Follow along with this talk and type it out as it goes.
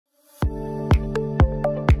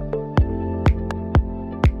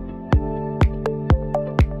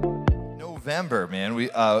November, man. We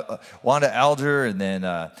Wanda Alger, and then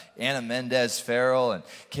Anna Mendez Ferrell, and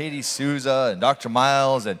Katie Souza, and Dr.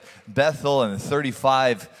 Miles, and Bethel, and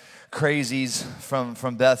 35 crazies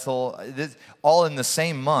from Bethel, all in the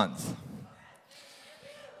same month.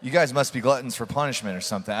 You guys must be gluttons for punishment or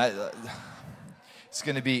something. It's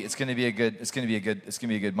gonna be a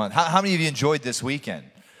good month. How many of you enjoyed this weekend?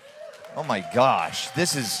 Oh my gosh,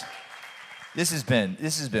 this has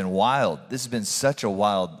been wild. This has been such a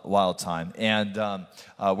wild time, and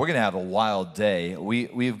we're gonna have a wild day.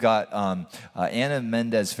 We've got Anna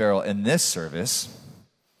Mendez Ferrell in this service.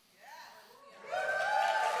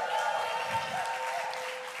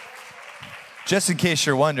 Just in case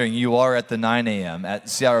you're wondering, you are at the 9 a.m. at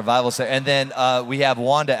Seattle Revival Center. And then we have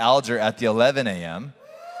Wanda Alger at the 11 a.m.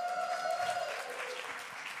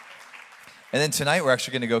 And then tonight we're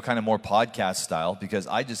actually going to go kind of more podcast style because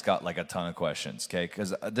I just got like a ton of questions, okay?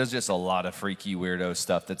 Because there's just a lot of freaky weirdo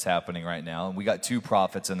stuff that's happening right now. And we got 2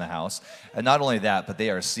 prophets in the house. And not only that, but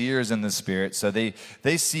they are seers in the spirit. So they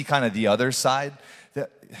see kind of the other side.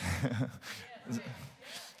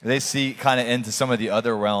 They see kind of into some of the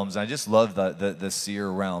other realms. And I just love the seer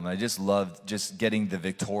realm. I just love just getting the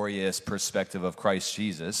victorious perspective of Christ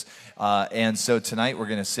Jesus. And so tonight we're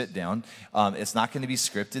going to sit down. It's not going to be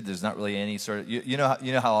scripted. There's not really any sort of, you know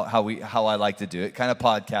how I like to do it, kind of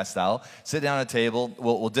podcast style. Sit down at a table.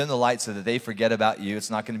 We'll dim the lights so that they forget about you. It's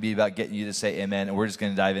not going to be about getting you to say amen. And we're just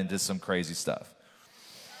going to dive into some crazy stuff.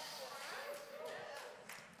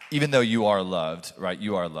 Even though you are loved, right?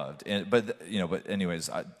 You are loved, but anyways,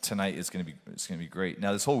 tonight it's gonna be great.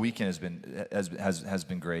 Now this whole weekend has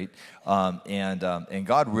been great, and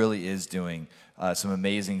God really is doing some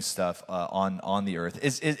amazing stuff on the earth.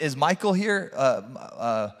 Is Michael here?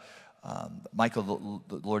 Michael,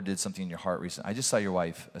 the Lord did something in your heart recently. I just saw your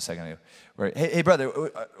wife a second ago. Right. Hey,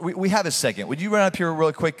 brother, we have a second. Would you run up here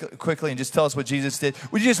really quickly and just tell us what Jesus did?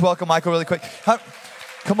 Would you just welcome Michael really quick?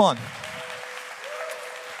 Come on.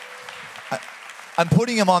 I'm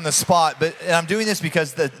putting him on the spot, and I'm doing this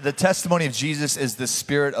because the testimony of Jesus is the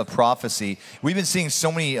spirit of prophecy. We've been seeing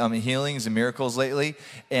so many healings and miracles lately,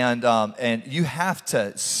 and you have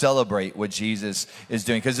to celebrate what Jesus is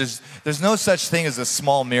doing because there's no such thing as a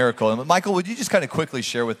small miracle. And Michael, would you just kind of quickly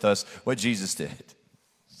share with us what Jesus did?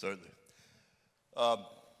 Certainly. I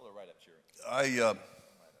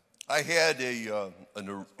had an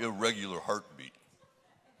irregular heartbeat.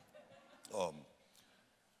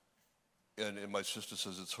 And my sister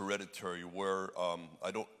says it's hereditary, where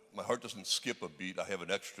my heart doesn't skip a beat, I have an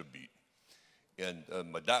extra beat. And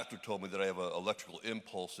my doctor told me that I have an electrical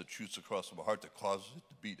impulse that shoots across my heart that causes it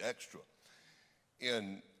to beat extra.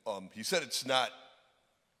 And he said it's not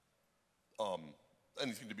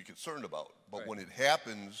anything to be concerned about, but right. When it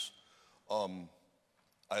happens,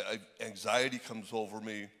 anxiety comes over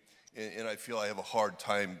me, and I feel I have a hard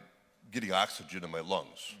time getting oxygen in my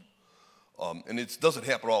lungs. And it doesn't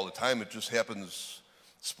happen all the time. It just happens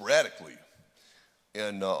sporadically.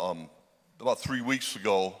 And about 3 weeks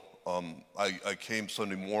ago, I came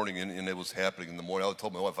Sunday morning, and it was happening in the morning. I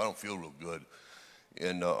told my wife, I don't feel real good.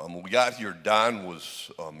 And when we got here, Don was,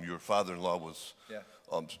 your father-in-law was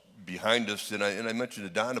behind us. And I mentioned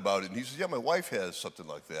to Don about it. And he said, yeah, my wife has something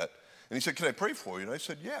like that. And he said, can I pray for you? And I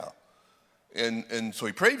said, yeah. And so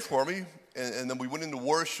he prayed for me. And then we went into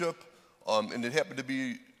worship. And it happened to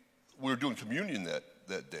be, we were doing communion that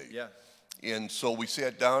day. Yeah. And so we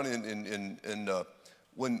sat down, and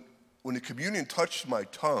when the communion touched my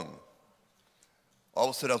tongue, all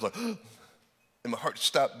of a sudden I was like, and my heart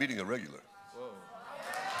stopped beating irregular. Whoa.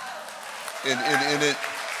 And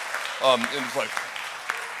it's like,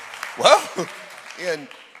 well, and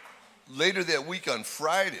later that week on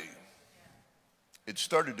Friday, it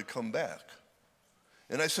started to come back.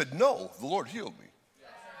 And I said, no, the Lord healed me.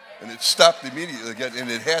 And it stopped immediately again,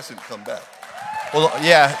 and it hasn't come back. Well,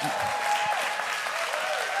 yeah.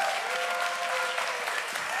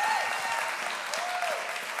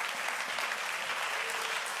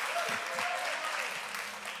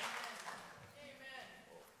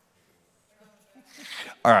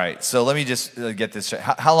 All right, so let me just get this straight.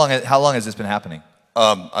 How long has this been happening?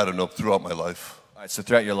 I don't know, throughout my life. All right, so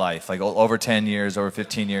throughout your life, like over 10 years, over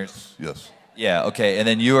 15 years? Yes. Yeah, okay, and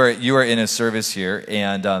then you were in a service here,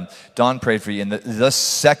 and Don prayed for you, and the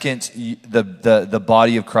second the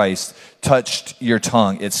body of Christ touched your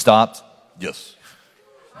tongue, it stopped? Yes.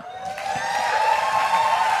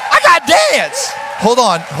 I got dance! Hold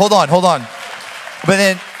on. But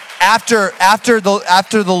then after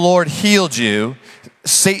the Lord healed you,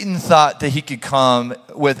 Satan thought that he could come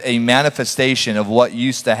with a manifestation of what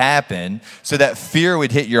used to happen so that fear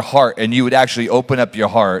would hit your heart and you would actually open up your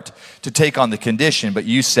heart to take on the condition. But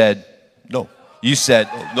you said, No. You said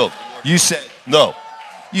No. You said No.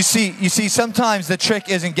 You see, sometimes the trick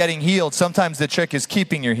isn't getting healed. Sometimes the trick is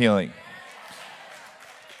keeping your healing.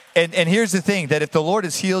 And here's the thing, that if the Lord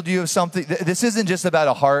has healed you of something, this isn't just about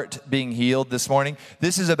a heart being healed this morning.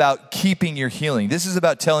 This is about keeping your healing. This is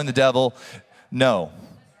about telling the devil, no,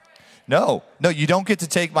 you don't get to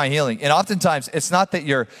take my healing. And oftentimes, it's not that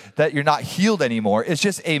you're not healed anymore. It's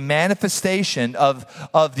just a manifestation of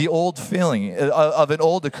the old feeling, of an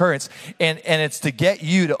old occurrence. And it's to get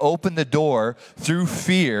you to open the door through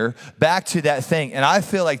fear back to that thing. And I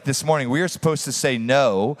feel like this morning we are supposed to say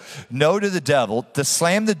no to the devil, to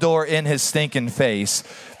slam the door in his stinking face,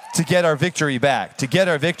 to get our victory back,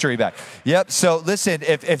 Yep. So listen,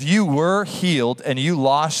 if you were healed and you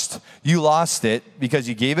lost it because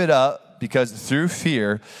you gave it up, because through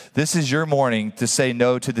fear, this is your morning to say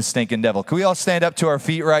no to the stinking devil. Can we all stand up to our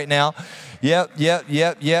feet right now? Yep.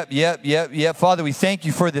 Father, we thank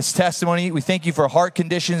you for this testimony. We thank you for heart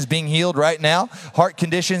conditions being healed right now. Heart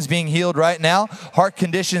conditions being healed right now. Heart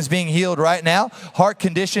conditions being healed right now. Heart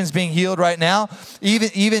conditions being healed right now.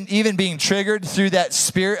 Even being triggered through that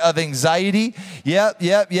spirit of anxiety.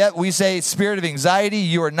 Yep. We say, spirit of anxiety,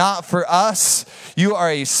 you are not for us. You are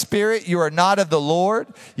a spirit. You are not of the Lord.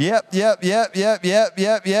 Yep.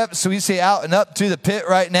 So we say out and up to the pit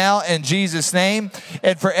right now in Jesus' name.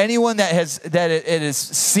 And for anyone that it has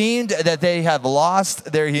seemed that they have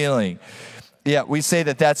lost their healing. Yeah, we say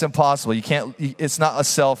that's impossible. You can't, it's not a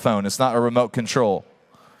cell phone. It's not a remote control.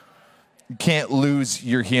 You can't lose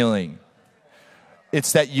your healing.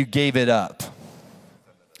 It's that you gave it up.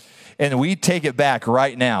 And we take it back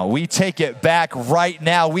right now. We take it back right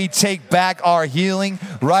now. We take back our healing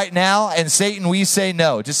right now. And Satan, we say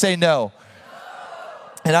no. Just say no.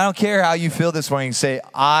 And I don't care how you feel this morning. Say,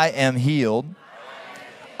 I am healed.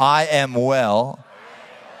 I am well.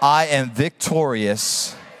 I am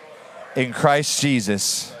victorious in Christ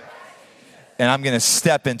Jesus. And I'm going to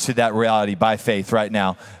step into that reality by faith right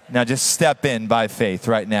now. Now just step in by faith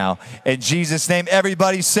right now. In Jesus' name,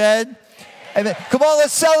 everybody said, amen. Come on,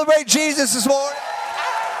 let's celebrate Jesus this morning.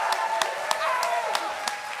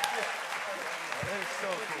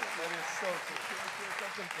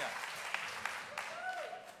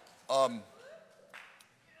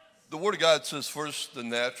 The Word of God says first the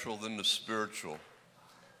natural, then the spiritual.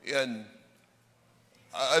 And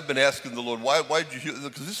I've been asking the Lord, why did you heal?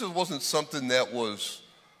 Because this wasn't something that was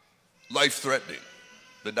life-threatening.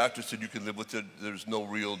 The doctor said you can live with it. There's no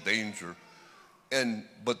real danger.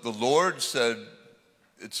 But the Lord said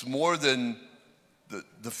it's more than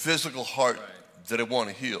the physical heart that I want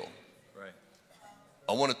to heal. Right.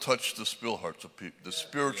 I want to touch the spiritual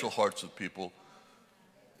hearts of people,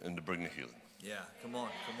 and to bring the healing. Yeah, come on.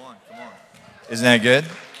 Isn't that good?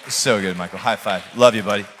 So good, Michael. High five. Love you,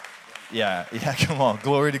 buddy. Yeah, come on.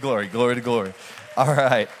 Glory to glory. All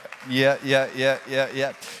right. Yeah.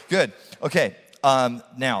 Good. Okay.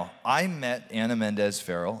 Now, I met Anna Mendez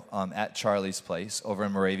Ferrell at Charlie's Place over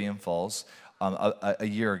in Moravian Falls a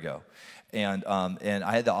year ago. And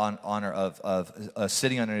I had the honor of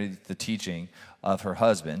sitting underneath the teaching of her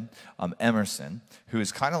husband, Emerson, who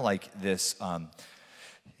is kind of like this...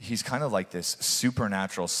 He's kind of like this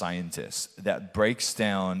supernatural scientist that breaks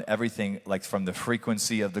down everything, like from the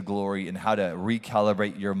frequency of the glory and how to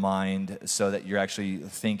recalibrate your mind so that you're actually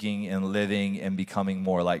thinking and living and becoming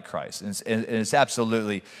more like Christ. And it's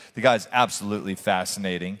absolutely, the guy's absolutely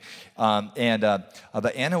fascinating. But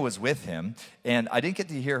Anna was with him, and I didn't get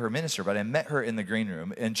to hear her minister, but I met her in the green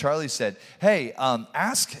room. And Charlie said, hey,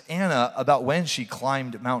 ask Anna about when she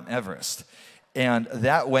climbed Mount Everest. And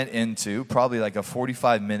that went into probably like a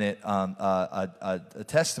 45-minute a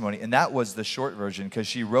testimony. And that was the short version because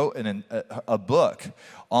she wrote a book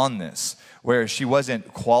on this where she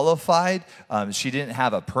wasn't qualified. She didn't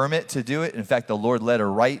have a permit to do it. In fact, the Lord led her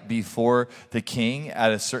right before the king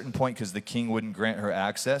at a certain point because the king wouldn't grant her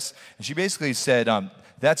access. And she basically said,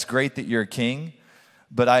 that's great that you're a king,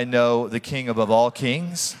 but I know the king above all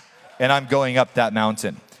kings, and I'm going up that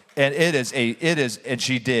mountain. And and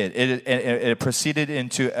she did. It proceeded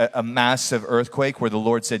into a massive earthquake where the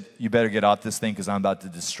Lord said, you better get off this thing because I'm about to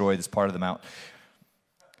destroy this part of the mountain.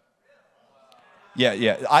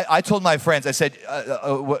 Yeah. I told my friends, I said,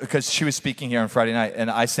 because she was speaking here on Friday night,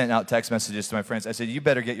 and I sent out text messages to my friends. I said, you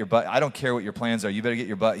better get your butt, I don't care what your plans are, you better get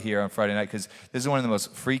your butt here on Friday night because this is one of the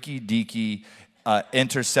most freaky, deaky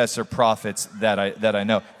intercessor prophets that I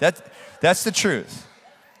know. That's the truth.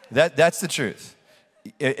 That's the truth.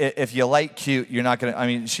 If you like cute, you're not going to, I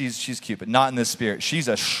mean, she's cute, but not in the spirit. She's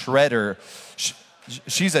a shredder.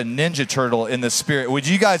 She's a ninja turtle in the spirit. Would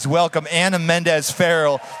you guys welcome Anna Mendez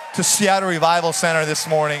Ferrell to Seattle Revival Center this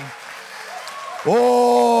morning?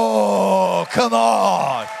 Oh! Oh, come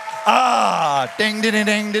on. Ah, ding, ding, ding,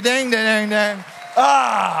 ding, ding, ding, ding, ding.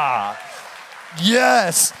 Ah,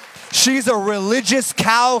 yes. She's a religious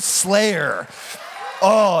cow slayer.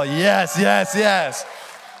 Oh, yes, yes, yes.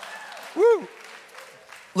 Woo.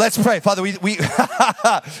 Let's pray. Father, we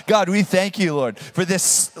God, we thank you, Lord, for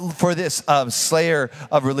this slayer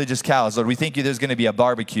of religious cows. Lord, we thank you there's going to be a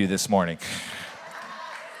barbecue this morning.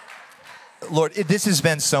 Lord, this has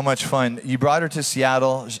been so much fun. You brought her to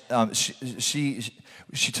Seattle. She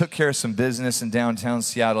took care of some business in downtown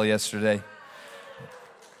Seattle yesterday.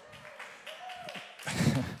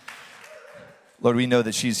 Lord, we know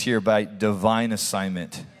that she's here by divine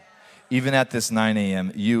assignment. Even at this 9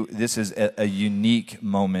 a.m., this is a unique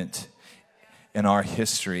moment in our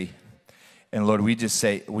history. And Lord, we just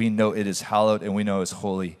say, we know it is hallowed and we know it's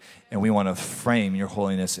holy. And we want to frame your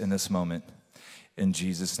holiness in this moment. In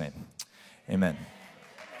Jesus' name, amen.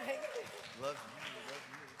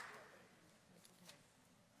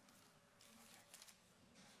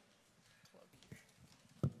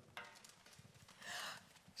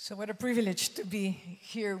 So what a privilege to be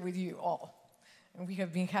here with you all. And we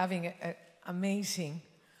have been having an amazing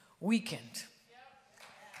weekend.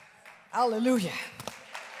 Hallelujah.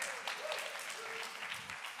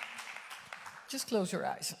 Just close your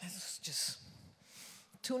eyes. Let's just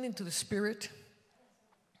tune into the Spirit.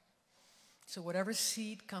 So whatever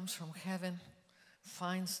seed comes from heaven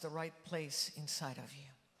finds the right place inside of you.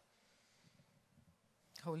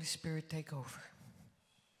 Holy Spirit, take over.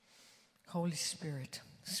 Holy Spirit,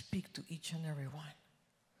 speak to each and every one.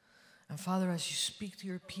 And Father, as you speak to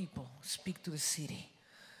your people, speak to the city,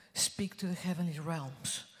 speak to the heavenly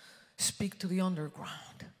realms, speak to the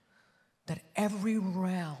underground, that every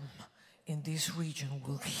realm in this region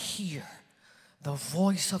will hear the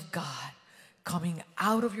voice of God coming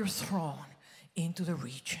out of your throne into the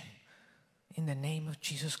region. In the name of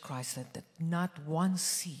Jesus Christ, that not one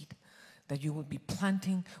seed that you will be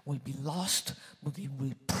planting will be lost, but it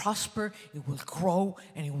will prosper, it will grow,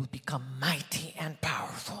 and it will become mighty and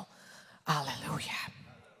powerful. Hallelujah.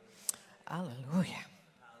 Hallelujah.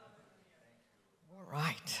 All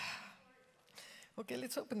right. Okay,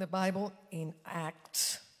 let's open the Bible in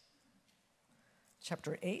Acts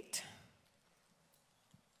chapter 8.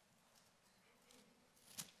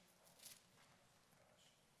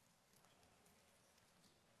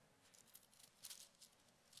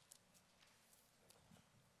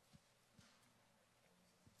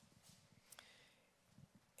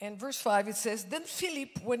 In verse 5, it says, Then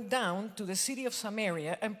Philip went down to the city of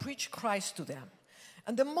Samaria and preached Christ to them.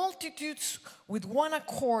 And the multitudes with one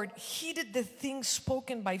accord heeded the things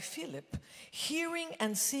spoken by Philip, hearing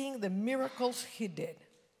and seeing the miracles he did.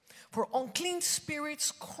 For unclean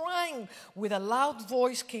spirits, crying with a loud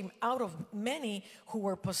voice, came out of many who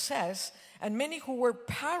were possessed, and many who were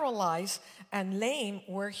paralyzed and lame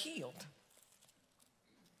were healed.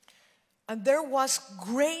 And there was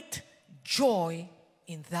great joy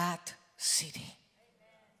in that city.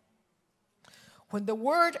 When the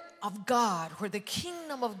word of God, where the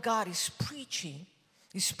kingdom of God is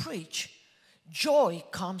preached, joy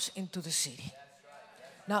comes into the city.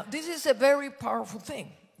 Now, this is a very powerful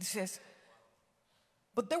thing. It says,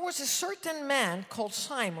 but there was a certain man called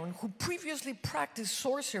Simon who previously practiced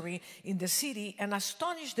sorcery in the city and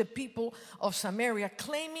astonished the people of Samaria,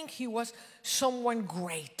 claiming he was someone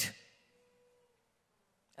great.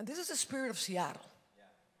 And this is the spirit of Seattle.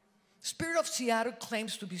 Spirit of Seattle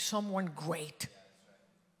claims to be someone great.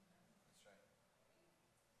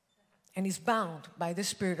 And is bound by the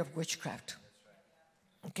spirit of witchcraft.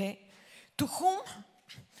 Okay? To whom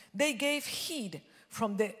they gave heed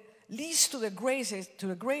from the least to the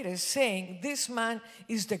greatest, saying, this man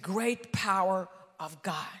is the great power of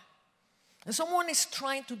God. And someone is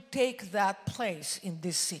trying to take that place in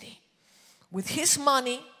this city. With his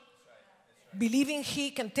money, believing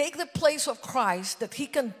he can take the place of Christ, that he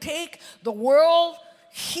can take the world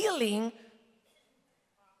healing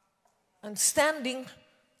and standing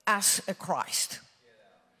as a Christ.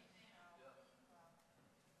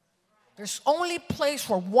 There's only place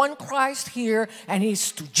for one Christ here, and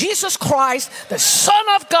it's to Jesus Christ, the Son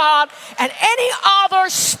of God, and any other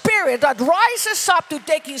spirit that rises up to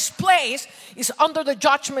take his place is under the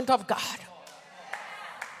judgment of God.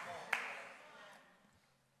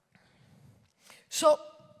 So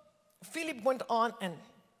Philip went on, and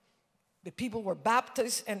the people were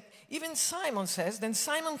baptized, and even Simon says, then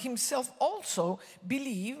Simon himself also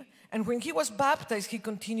believed, and when he was baptized, he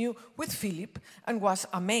continued with Philip and was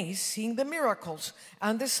amazed, seeing the miracles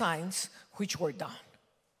and the signs which were done.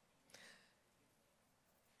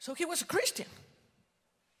 So he was a Christian,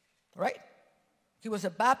 right? He was a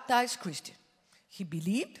baptized Christian. He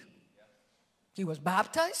believed, He was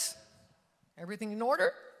baptized. Everything in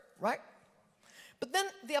order, right? But then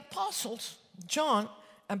the apostles, John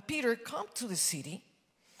and Peter, come to the city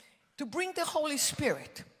to bring the Holy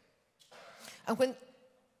Spirit. And when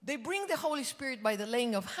they bring the Holy Spirit by the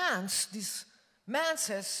laying of hands, this man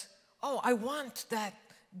says, oh, I want that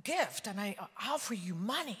gift, and I offer you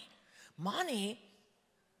money. Money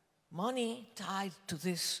tied to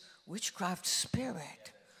this witchcraft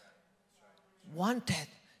spirit, wanted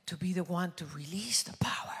to be the one to release the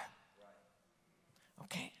power.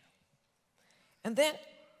 Okay. And then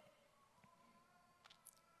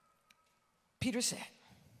Peter said,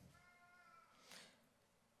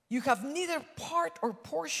 you have neither part or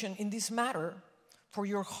portion in this matter, for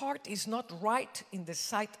your heart is not right in the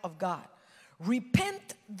sight of God.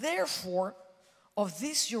 Repent, therefore, of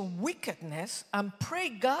this your wickedness, and pray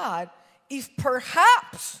God if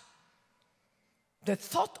perhaps the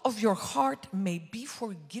thought of your heart may be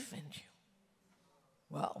forgiven you.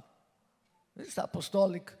 Well, this is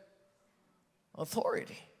apostolic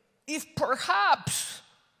authority. If perhaps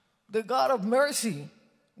the God of mercy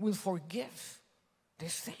will forgive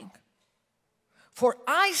this thing. For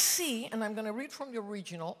I see, and I'm going to read from the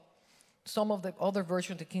original, some of the other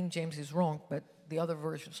versions, the King James is wrong, but the other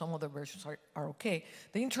versions, some other versions are okay.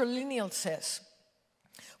 The interlineal says,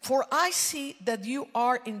 for I see that you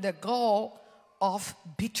are in the gall of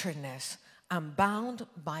bitterness and bound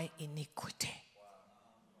by iniquity.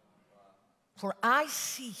 For I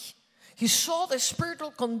see. He saw the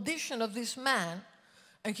spiritual condition of this man,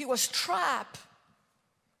 and he was trapped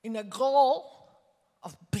in a gall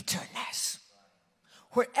of bitterness.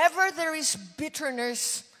 Wherever there is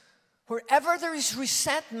bitterness, wherever there is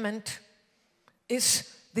resentment,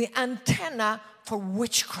 is the antenna for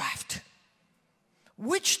witchcraft.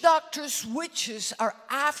 Witch doctors, witches are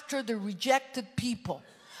after the rejected people,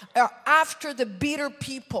 are after the bitter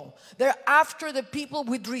people. They're after the people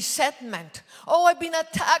with resentment. Oh, I've been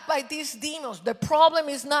attacked by these demons. The problem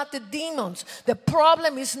is not the demons. The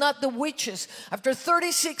problem is not the witches. After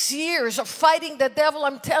 36 years of fighting the devil,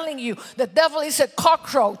 I'm telling you, the devil is a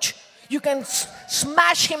cockroach. You can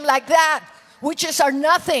smash him like that. Witches are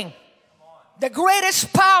nothing. The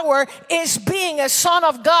greatest power is being a son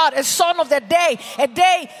of God, a son of the day,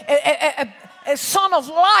 a son of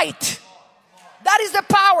light. That is the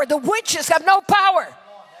power. The witches have no power.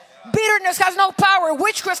 Bitterness has no power.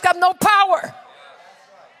 Witchcraft have no power.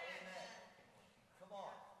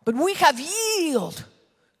 But we have yielded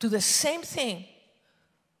to the same thing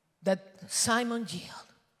that Simon yielded.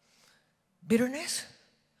 Bitterness,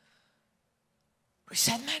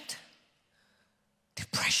 resentment,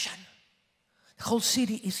 depression. The whole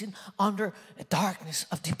city is under a darkness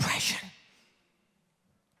of depression.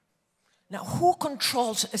 Now, who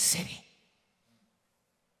controls a city?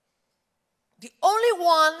 The only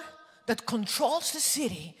one that controls the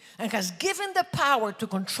city and has given the power to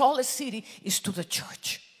control a city is to the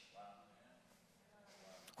church.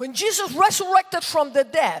 When Jesus resurrected from the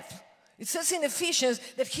dead, it says in Ephesians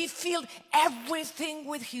that he filled everything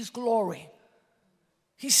with his glory.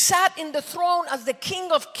 He sat in the throne as the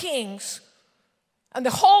King of Kings, and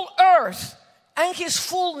the whole earth and his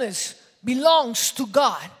fullness belongs to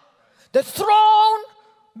God. The throne,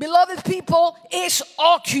 beloved people, is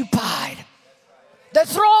occupied. The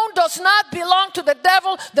throne does not belong to the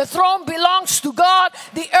devil. The throne belongs to God.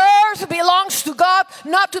 The earth belongs to God,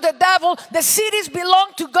 not to the devil. The cities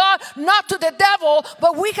belong to God, not to the devil.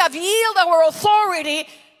 But we have yielded our authority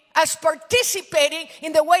as participating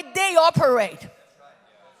in the way they operate.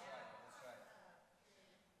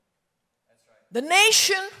 The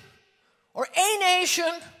nation or a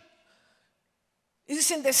nation is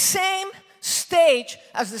in the same stage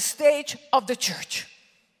as the stage of the church.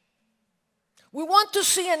 We want to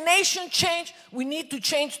see a nation change, we need to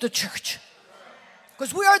change the church.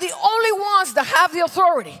 Because we are the only ones that have the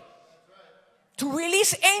authority to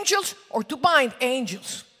release angels or to bind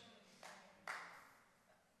angels.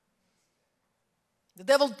 The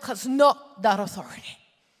devil has not that authority.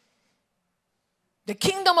 The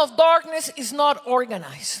kingdom of darkness is not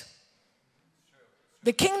organized.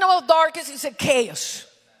 The kingdom of darkness is a chaos.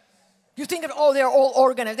 You think that, oh, they're all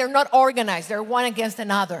organized. They're not organized. They're one against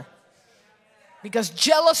another. Because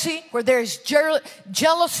jealousy, where there is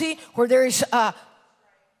jealousy, where there is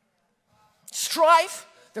strife,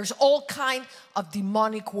 there's all kind of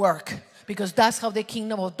demonic work. Because that's how the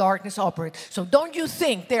kingdom of darkness operates. So don't you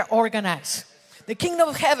think they're organized. The kingdom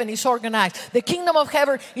of heaven is organized. The kingdom of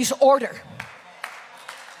heaven is order.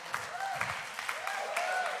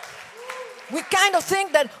 We kind of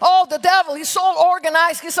think that, oh, the devil, he's all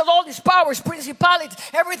organized. He's got all these powers, principalities,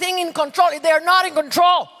 everything in control. They are not in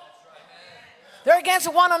control. They're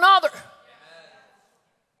against one another.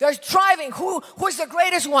 They're striving. Who is the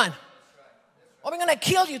greatest one? I'm going to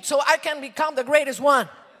kill you so I can become the greatest one.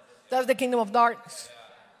 That's the kingdom of darkness.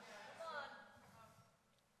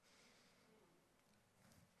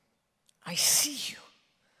 I see you,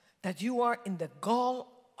 that you are in the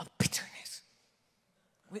gall of bitterness.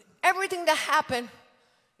 With everything that happened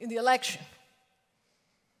in the election,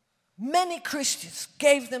 many Christians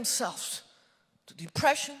gave themselves to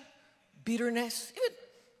depression, bitterness, even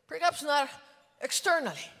perhaps not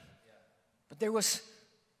externally, but there was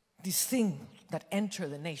this thing that entered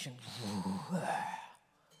the nation.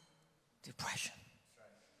 Depression.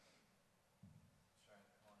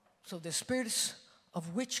 So the spirits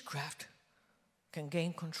of witchcraft can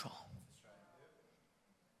gain control.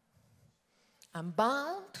 I'm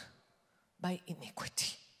bound by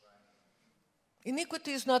iniquity.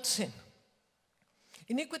 Iniquity is not sin.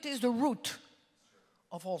 Iniquity is the root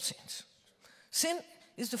of all sins. Sin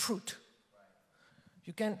is the fruit.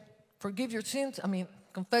 You can forgive your sins,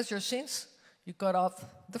 confess your sins, you cut off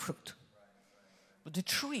the fruit. But the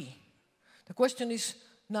tree, the question is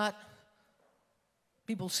not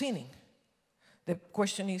people sinning. The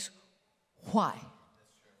question is why?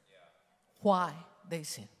 Why they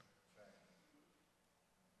sin.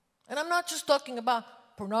 And I'm not just talking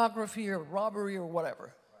about pornography or robbery or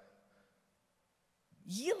whatever.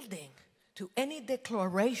 Yielding to any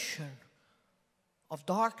declaration of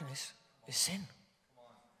darkness is sin.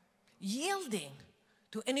 Yielding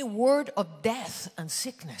to any word of death and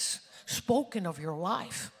sickness spoken of your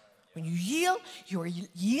life. When you yield, you are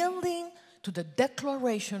yielding to the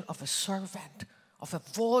declaration of a servant, of a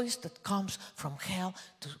voice that comes from hell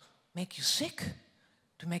to make you sick,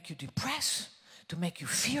 to make you depressed, to make you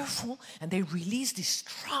fearful, and they release these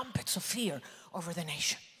trumpets of fear over the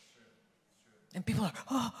nation. And people are,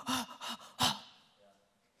 oh.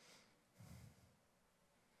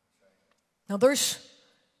 Now there's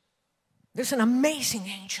an amazing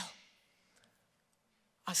angel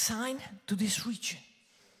assigned to this region.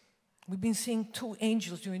 We've been seeing 2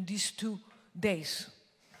 angels during these 2 days,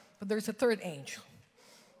 but there's a 3rd angel.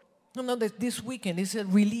 No, that this weekend is a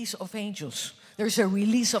release of angels. There's a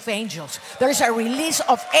release of angels. There's a release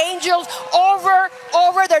of angels over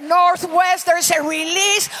the northwest. There's a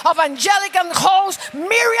release of angelic hosts.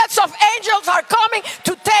 Myriads of angels are coming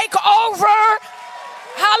to take over.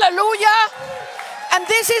 Hallelujah. And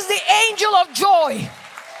this is the angel of joy.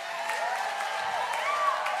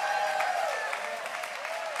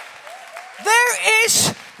 There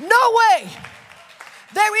is no way.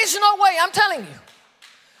 There is no way, I'm telling you.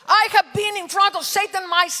 I have been in front of Satan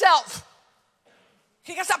myself.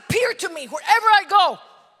 He has appeared to me wherever I go.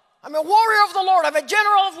 I'm a warrior of the Lord. I'm a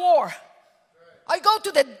general of war. I go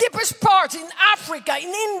to the deepest parts in Africa, in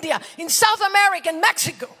India, in South America, in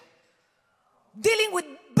Mexico, dealing with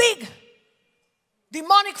big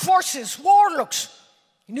demonic forces, warlocks.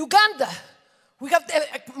 In Uganda, we have the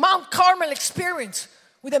Mount Carmel experience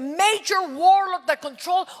with a major warlock that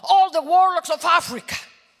controls all the warlocks of Africa.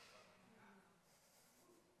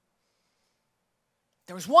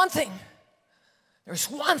 There's one thing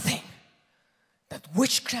that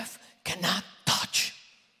witchcraft cannot touch.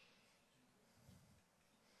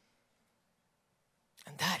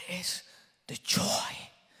 And that is the joy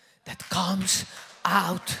that comes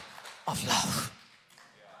out of love.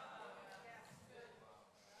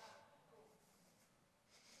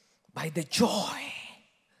 By the joy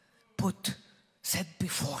set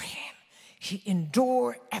before him, he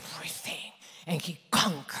endured everything and he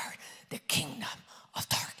conquered the kingdom of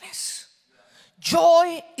darkness.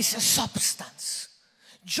 Joy is a substance.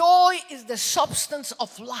 Joy is the substance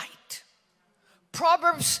of light.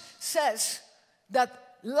 Proverbs says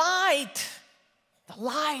that light, the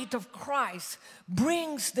light of Christ,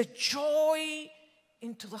 brings the joy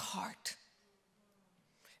into the heart.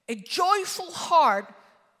 A joyful heart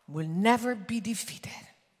will never be defeated.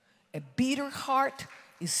 A bitter heart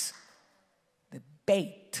is the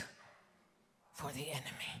bait for the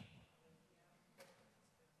enemy.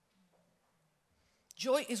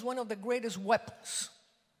 Joy is one of the greatest weapons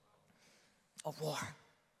of war.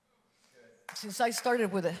 Since I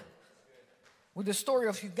started with the story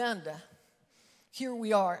of Uganda, here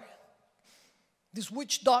we are. This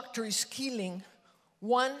witch doctor is killing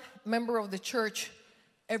one member of the church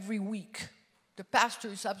every week. The pastor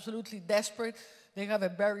is absolutely desperate. They have a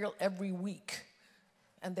burial every week.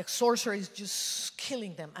 And the sorcerer is just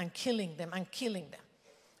killing them and killing them and killing them.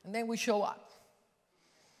 And then we show up.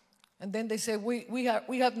 And then they say, we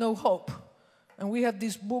have no hope. And we have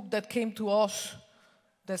this book that came to us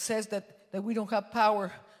that says that we don't have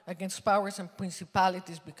power against powers and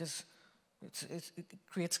principalities because it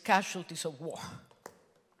creates casualties of war.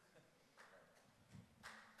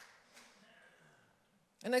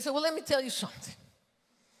 And I said, well, let me tell you something.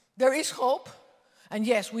 There is hope, and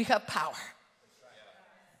yes, we have power.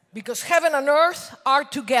 Because heaven and earth are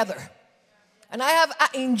together. And I have,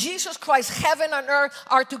 in Jesus Christ, heaven and earth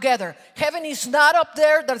are together. Heaven is not up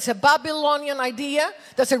there. That's a Babylonian idea.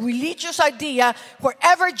 That's a religious idea.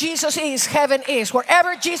 Wherever Jesus is, heaven is.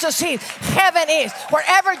 Wherever Jesus is, heaven is.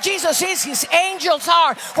 Wherever Jesus is, his angels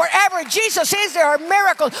are. Wherever Jesus is, there are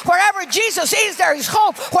miracles. Wherever Jesus is, there is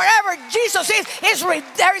hope. Wherever Jesus is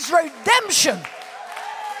there is redemption.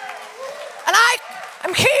 And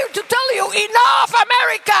I'm here to tell you, enough,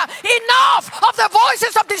 America, enough of the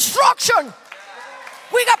voices of destruction.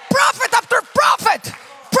 We got prophet after prophet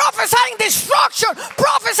prophesying destruction,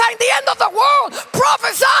 prophesying the end of the world,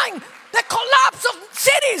 prophesying the collapse of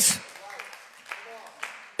cities.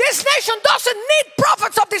 This nation doesn't need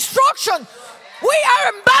prophets of destruction. We are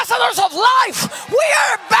ambassadors of life. We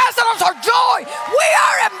are ambassadors of joy. We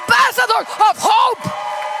are ambassadors of hope.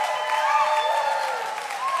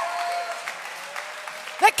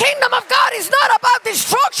 The kingdom of God is not about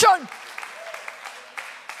destruction.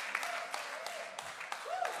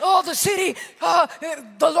 Oh, the city,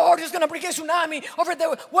 the Lord is going to bring a tsunami over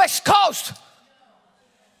the west coast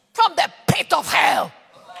from the pit of hell.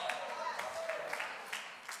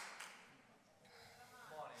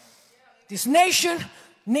 This nation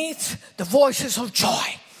needs the voices of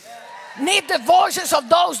joy. Need the voices of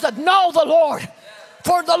those that know the Lord.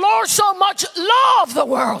 For the Lord so much loved the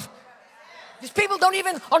world. These people don't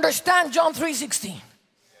even understand John 3:16.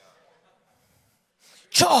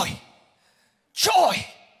 Joy. Joy.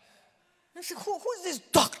 I said, who is this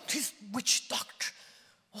doctor? This witch doctor?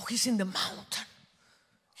 Oh, he's in the mountain.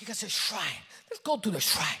 He has a shrine. Let's go to the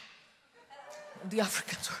shrine. The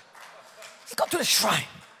Africans are. Let's go to the shrine.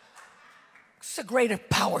 There's a greater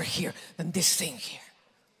power here than this thing here.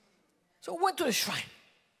 So we went to the shrine.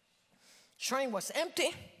 The shrine was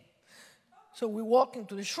empty. So we walk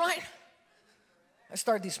into the shrine. I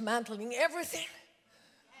start dismantling everything.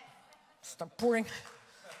 Start pouring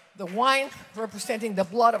the wine representing the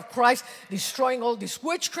blood of Christ, destroying all this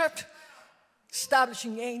witchcraft,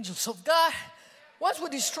 establishing angels of God. Once we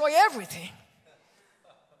destroy everything,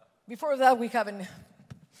 before that we have an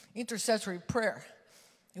intercessory prayer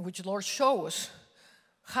in which the Lord shows us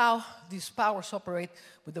how these powers operate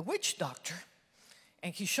with the witch doctor.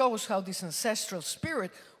 And he shows us how this ancestral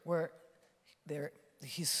spirit were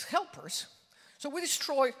his helpers. So we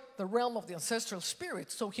destroy the realm of the ancestral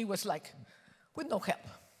spirit. So he was like, with no help.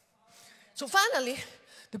 So finally,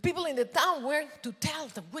 the people in the town went to tell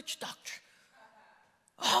the witch doctor,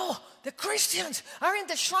 oh, the Christians are in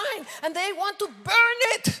the shrine and they want to burn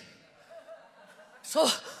it. So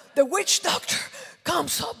the witch doctor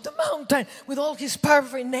comes up the mountain with all his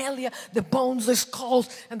paraphernalia, the bones, the skulls,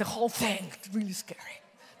 and the whole thing. It's really scary.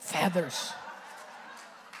 Feathers.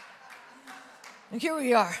 And here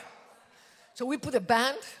we are. So we put a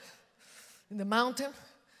band in the mountain,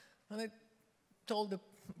 and I told the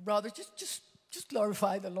brothers, just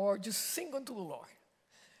glorify the Lord, just sing unto the Lord.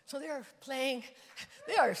 So they are playing.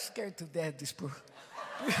 They are scared to death, this poor.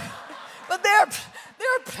 But they're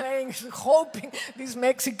playing, hoping this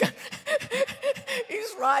Mexican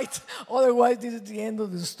is right. Otherwise, this is the end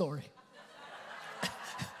of the story.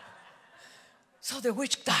 So the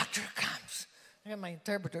witch doctor comes. I have my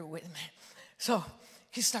interpreter with me. So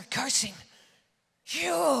he starts cursing.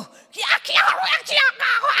 You. He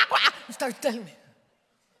starts telling me.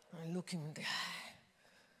 I look him in the eye.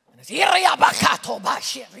 And I say,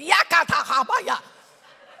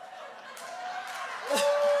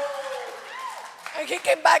 and he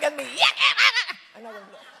came back at me. And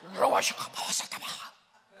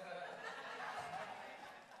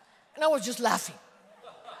I was just laughing.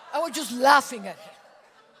 I was just laughing at him.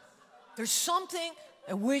 There's something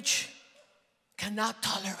a witch cannot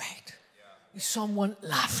tolerate. Is someone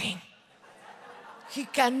laughing. He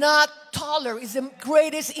cannot tolerate. It's the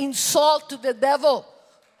greatest insult to the devil.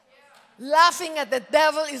 Laughing at the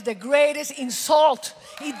devil is the greatest insult.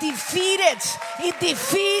 It defeats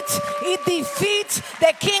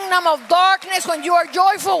the kingdom of darkness when you are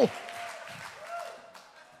joyful.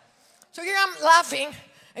 So here I'm laughing,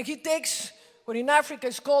 and he takes what in Africa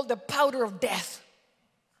is called the powder of death.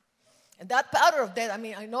 And that powder of death, I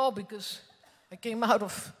mean, I know because I came out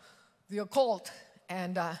of the occult,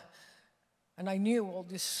 and I knew all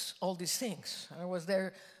these things. I was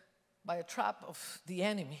there by a trap of the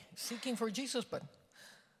enemy, seeking for Jesus, but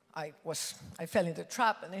I fell in the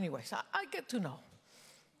trap, and anyways, I get to know.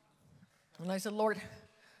 And I said, Lord,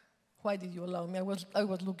 why did you allow me? I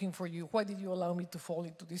was looking for you. Why did you allow me to fall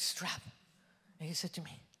into this trap? And he said to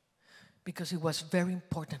me, because it was very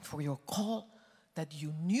important for your call that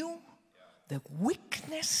you knew the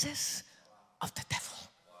weaknesses of the devil.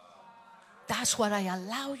 That's what I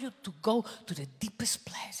allow you to go to the deepest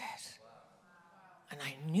places. And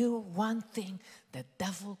I knew one thing the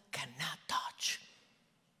devil cannot touch.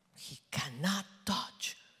 He cannot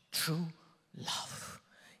touch true love.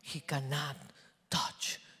 He cannot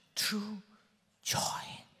touch true joy.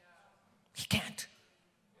 He can't.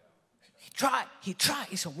 He tried.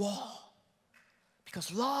 It's a wall.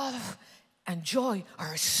 Because love and joy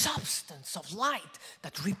are a substance of light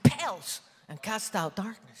that repels and casts out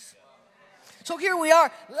darkness. So here we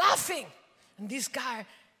are laughing. And this guy,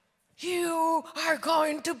 you are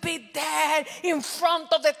going to be dead in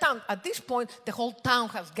front of the town. At this point, the whole town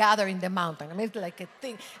has gathered in the mountain. I mean, it's like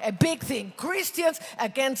a big thing. Christians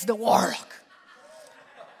against the warlock.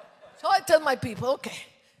 So I tell my people, okay,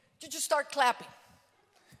 you just start clapping.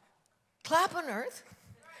 Clap on earth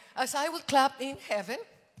as I will clap in heaven,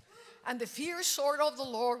 and the fierce sword of the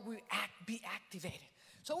Lord will be activated.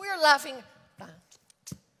 So we are laughing.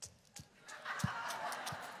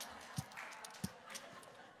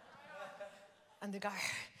 And the guy,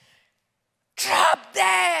 drop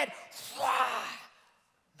dead.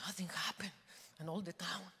 Nothing happened. And all the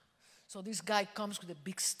town. So this guy comes with a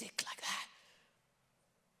big stick like that.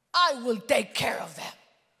 I will take care of them.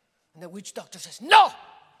 And the witch doctor says, no.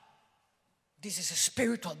 This is a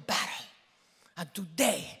spiritual battle. And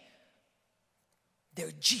today,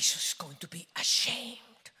 their Jesus is going to be ashamed.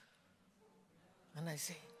 And I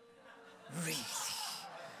say, really?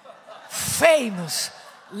 Famous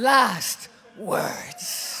last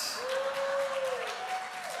words.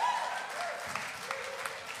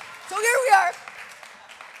 So here we are.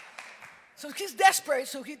 So he's desperate,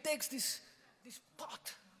 so he takes this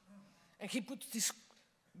pot and he puts these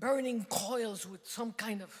burning coils with some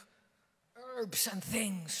kind of herbs and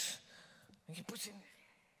things. And he puts in.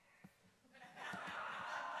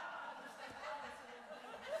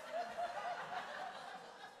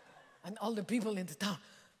 And all the people in the town,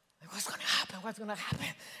 what's going to happen? What's going to happen?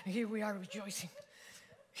 And here we are rejoicing.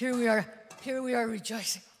 Here we are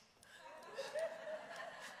rejoicing.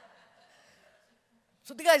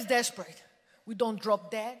 So the guy's desperate. We don't drop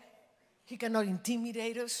dead. He cannot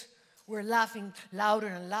intimidate us. We're laughing louder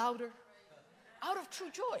and louder. Out of true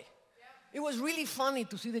joy. It was really funny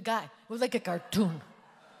to see the guy. It was like a cartoon.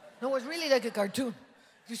 No, it was really like a cartoon.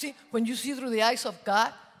 You see, when you see through the eyes of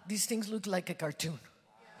God, these things look like a cartoon.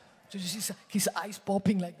 So you see his eyes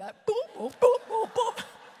popping like that. Boom, boom, boom, boom, boom.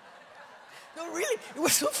 No, really, it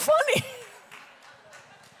was so funny.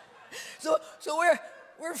 So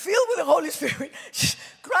we're filled with the Holy Spirit,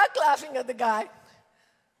 crack laughing at the guy.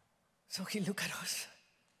 So he looked at us.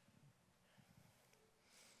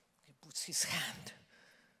 He puts his hand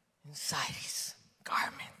inside his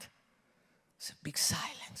garment. It's a big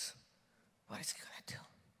silence. What is he going to do?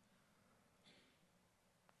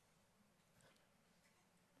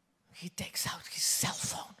 He takes out his cell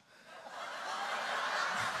phone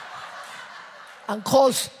and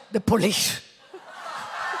calls the police.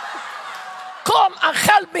 Come and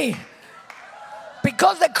help me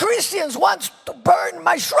because the Christians want to burn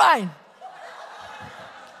my shrine.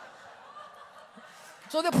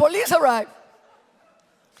 So the police arrived.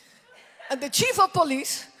 And the chief of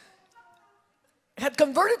police had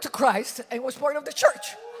converted to Christ and was part of the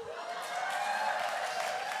church.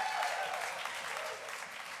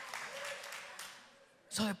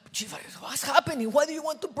 So the chief said, what's happening? Why do you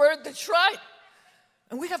want to burn the shrine?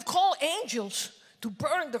 And we have called angels to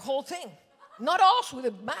burn the whole thing. Not us with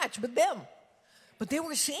a match, but them. But they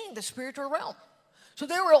were seeing the spiritual realm. So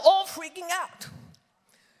they were all freaking out.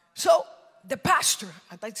 So the pastor,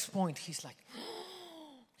 at this point, he's like,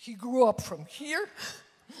 he grew up from here.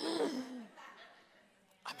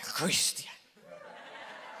 I'm a Christian.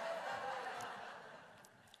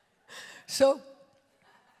 So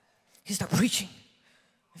he started preaching.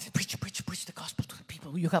 He said, preach the gospel to the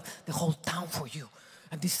people. You have the whole town for you.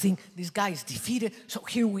 And this guy is defeated, so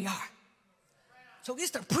here we are. So he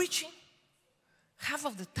started preaching. Half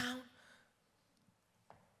of the town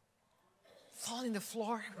fall on the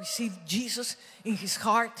floor, receive Jesus in his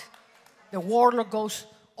heart. The warlord goes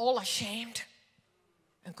all ashamed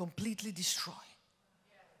and completely destroyed.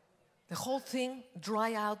 The whole thing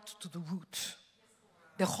dry out to the roots.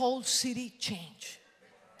 The whole city changed.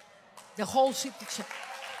 The whole city changed.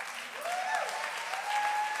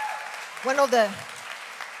 One of the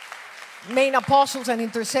main apostles and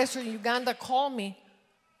intercessors in Uganda called me,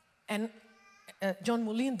 and John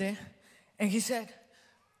Mulinde, and he said,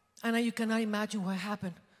 Anna, you cannot imagine what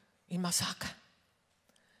happened in Masaka.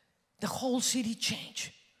 The whole city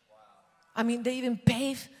changed. I mean, they even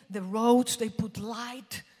paved the roads, they put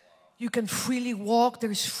light. You can freely walk. There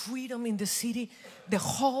is freedom in the city. The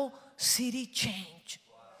whole city changed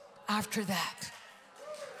after that.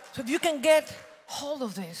 So if you can get hold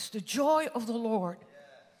of this, the joy of the Lord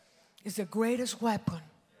is the greatest weapon.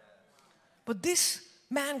 But this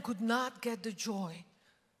man could not get the joy.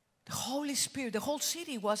 The Holy Spirit, the whole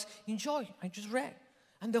city was in joy. I just read.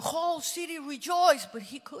 And the whole city rejoiced, but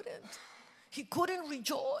he couldn't. He couldn't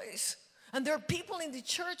rejoice. And there are people in the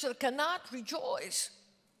church that cannot rejoice.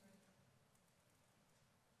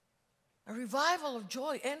 A revival of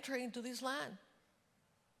joy entered into this land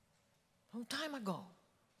a long time ago.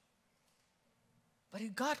 But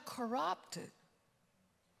it got corrupted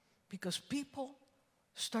because people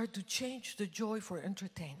start to change the joy for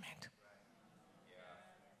entertainment.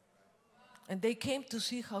 And they came to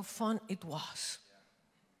see how fun it was.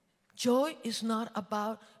 Joy is not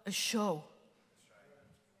about a show.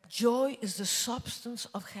 Joy is the substance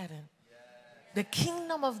of heaven. The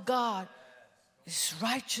kingdom of God is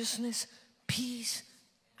righteousness, peace,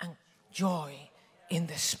 and joy in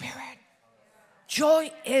the Spirit.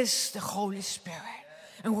 Joy is the Holy Spirit.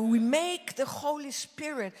 And when we make the Holy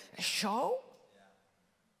Spirit a show,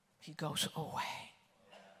 he goes away.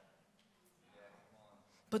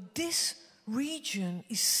 But this region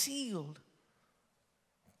is sealed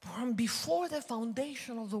from before the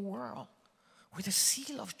foundation of the world with a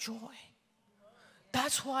seal of joy.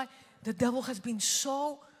 That's why the devil has been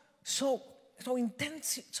so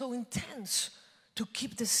intense to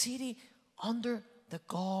keep the city under the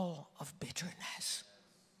gall of bitterness.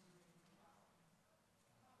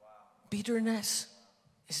 Bitterness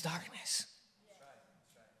is darkness.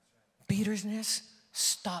 Bitterness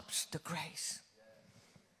stops the grace.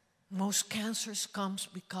 Most cancers comes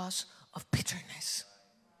because of bitterness.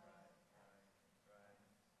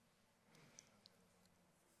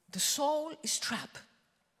 The soul is trapped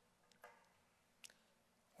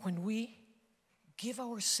when we give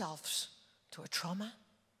ourselves to a trauma.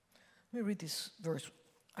 Let me read this verse,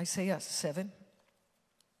 Isaiah 7.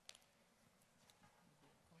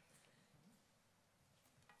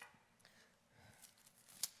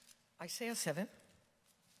 Isaiah 7.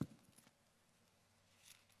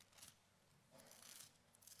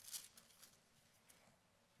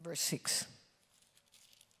 Verse 6.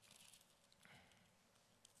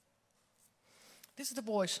 This is the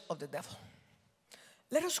voice of the devil.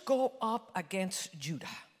 Let us go up against Judah.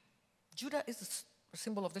 Judah is the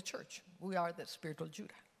symbol of the church. We are the spiritual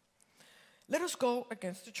Judah. Let us go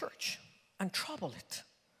against the church and trouble it.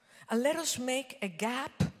 And let us make a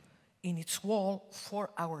gap in its wall for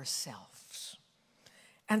ourselves.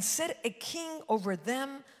 And set a king over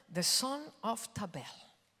them, the son of Tabel.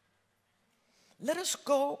 Let us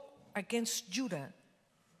go against Judah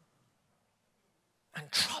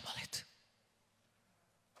and trouble it.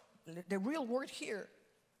 The real word here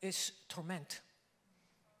is torment.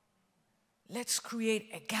 Let's create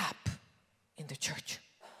a gap in the church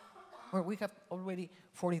where we have already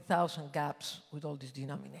 40,000 gaps with all these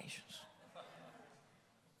denominations.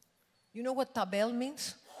 You know what Tabel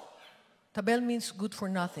means? Tabel means good for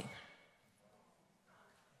nothing.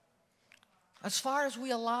 As far as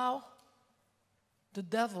we allow the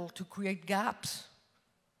devil to create gaps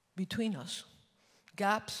between us,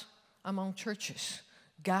 gaps among churches,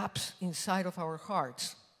 gaps inside of our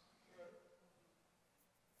hearts,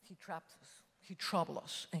 he traps us, he troubles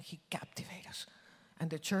us, and he captivates us. And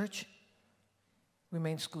the church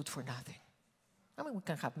remains good for nothing. I mean, we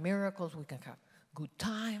can have miracles, we can have good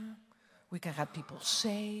time, we can have people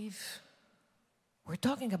saved. We're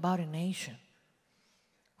talking about a nation.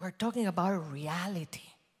 We're talking about a reality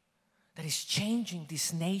that is changing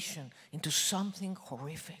this nation into something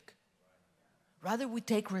horrific. Rather, we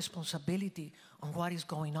take responsibility on what is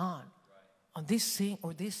going on this thing,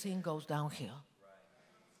 or this thing goes downhill.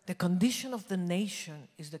 The condition of the nation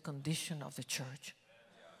is the condition of the church.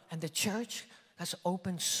 And the church has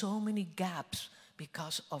opened so many gaps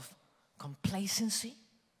because of complacency.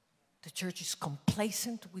 The church is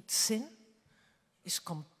complacent with sin, is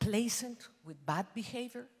complacent with bad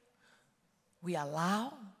behavior. We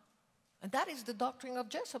allow, and that is the doctrine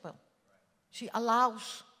of Jezebel. She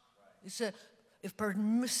allows. It's a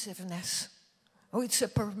permissiveness. Oh, it's a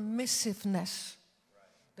permissiveness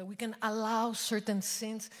that we can allow certain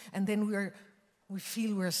sins, and then we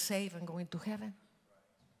feel we're safe and going to heaven.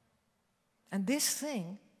 And this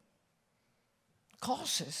thing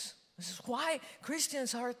causes, this is why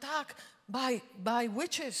Christians are attacked by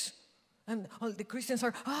witches. And all the Christians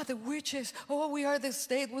are, the witches. Oh, we are the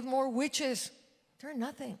state with more witches. They're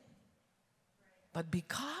nothing. But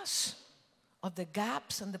because of the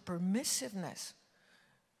gaps and the permissiveness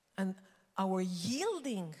and our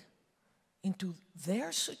yielding into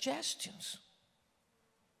their suggestions.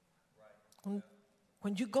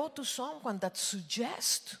 When you go to someone that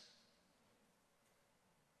suggests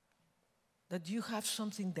that you have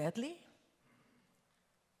something deadly,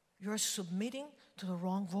 you're submitting to the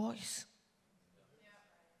wrong voice.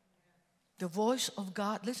 The voice of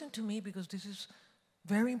God, listen to me because this is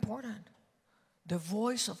very important. The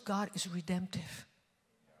voice of God is redemptive.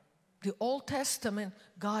 The Old Testament,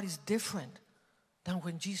 God is different than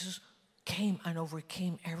when Jesus came and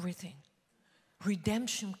overcame everything.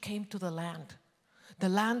 Redemption came to the land. The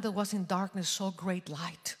land that was in darkness saw great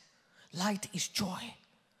light. Light is joy.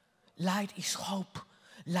 Light is hope.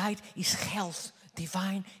 Light is health,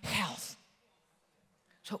 divine health.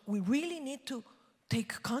 So we really need to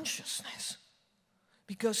take consciousness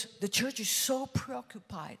because the church is so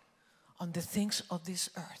preoccupied on the things of this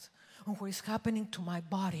earth, on what is happening to my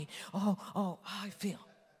body. Oh, I feel.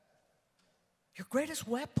 Your greatest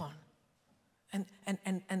weapon and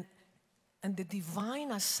the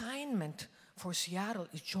divine assignment for Seattle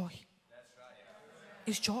is joy.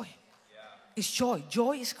 It's joy. It's joy.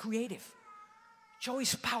 Joy is creative. Joy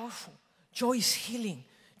is powerful. Joy is healing.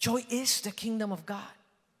 Joy is the kingdom of God.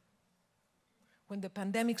 When the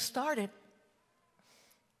pandemic started,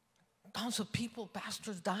 tons of people,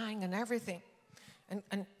 pastors dying and everything.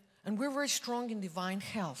 And we're very strong in divine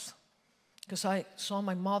health because I saw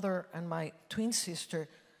my mother and my twin sister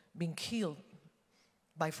being killed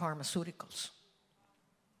by pharmaceuticals.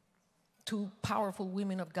 Two powerful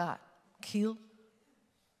women of God killed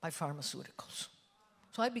by pharmaceuticals.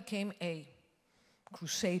 So I became a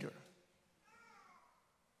crusader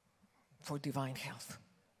for divine health.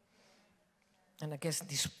 And I guess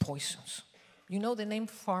these poisons. You know the name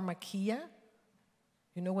pharmakia?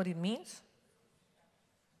 You know what it means?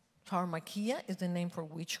 Pharmakia is the name for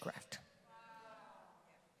witchcraft.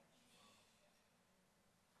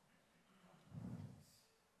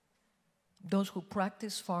 Those who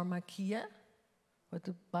practice pharmakia, what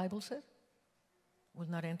the Bible says, will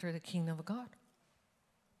not enter the kingdom of God.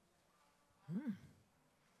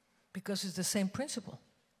 Because it's the same principle.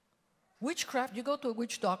 Witchcraft, you go to a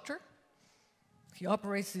witch doctor, he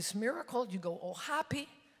operates this miracle, you go all happy,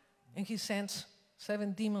 and he sends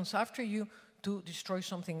 7 demons after you to destroy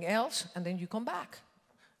something else, and then you come back.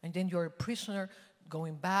 And then you're a prisoner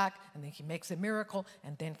going back, and then he makes the miracle,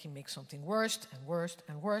 and then he makes something worse and worse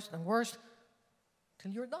and worse and worse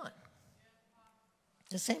till you're done.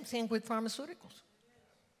 The same thing with pharmaceuticals.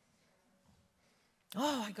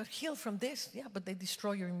 Oh, I got healed from this. Yeah, but they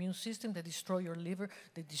destroy your immune system, they destroy your liver,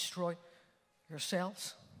 they destroy your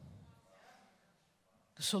cells.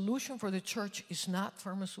 The solution for the church is not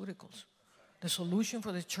pharmaceuticals. The solution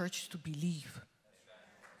for the church is to believe.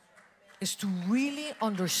 Is to really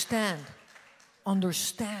understand.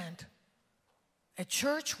 Understand. A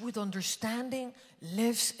church with understanding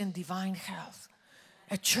lives in divine health.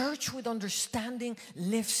 A church with understanding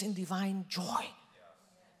lives in divine joy.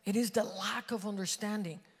 It is the lack of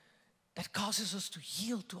understanding that causes us to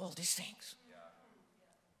yield to all these things.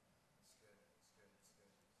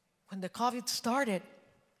 When the COVID started,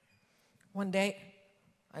 one day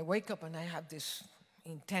I wake up and I have this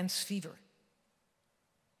intense fever.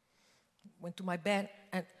 Went to my bed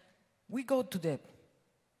and we go to the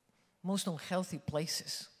most unhealthy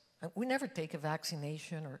places. And we never take a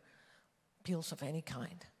vaccination or pills of any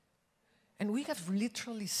kind. And we have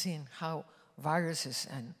literally seen how viruses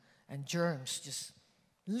and germs just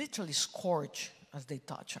literally scorch as they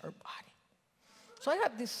touch our body. So I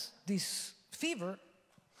had this fever,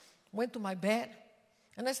 went to my bed,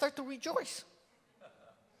 and I started to rejoice.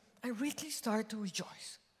 I really started to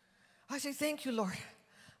rejoice. I said, thank you, Lord.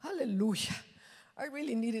 Hallelujah. I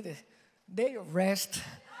really needed a day of rest.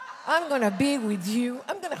 I'm going to be with you.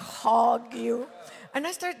 I'm going to hug you. And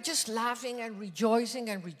I started just laughing and rejoicing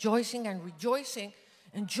and rejoicing and rejoicing.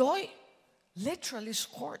 And joy literally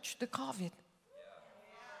scorched the COVID.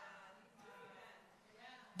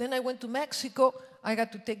 Then I went to Mexico. I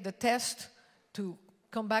got to take the test to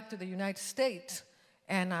come back to the United States.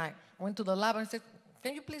 And I went to the lab and I said,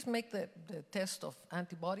 can you please make the test of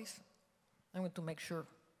antibodies? I went to make sure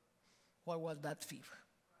what was that fever.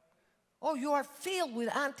 Oh, you are filled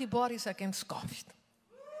with antibodies against COVID.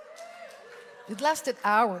 It lasted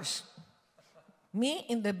hours. Me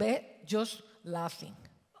in the bed just laughing.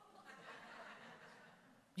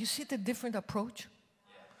 You see the different approach?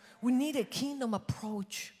 We need a kingdom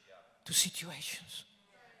approach to situations.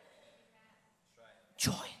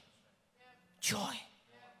 Joy. Joy.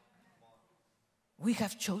 We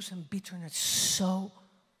have chosen bitterness so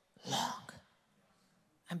long.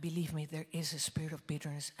 And believe me, there is a spirit of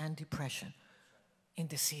bitterness and depression in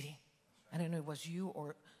the city. I don't know if it was you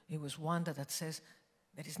or It was one that says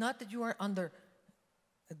that it's not that you are under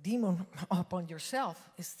a demon upon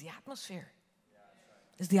yourself. It's the atmosphere.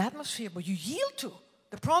 It's the atmosphere, but you yield to.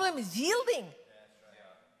 The problem is yielding.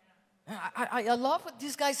 I love what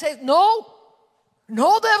this guy says. No,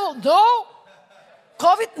 no, devil, no.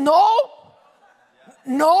 COVID, no.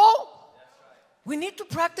 No. We need to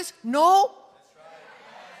practice no.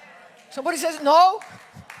 Somebody says no.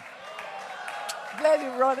 Bless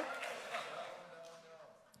you, brother.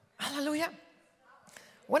 Hallelujah.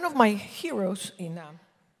 One of my heroes in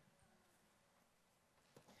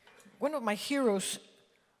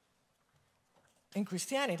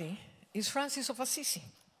Christianity is Francis of Assisi.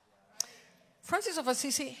 Francis of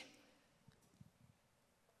Assisi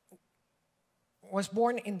was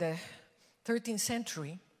born in the 13th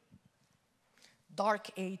century, dark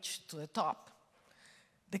age to the top.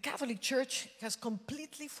 The Catholic Church has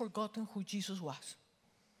completely forgotten who Jesus was.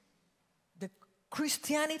 The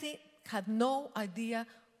Christianity had no idea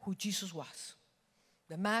who Jesus was.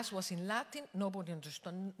 The Mass was in Latin, nobody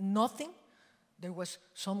understood nothing. There was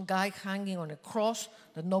some guy hanging on a cross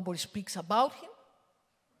that nobody speaks about him.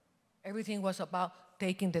 Everything was about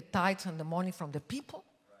taking the tithes and the money from the people.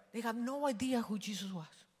 They have no idea who Jesus was.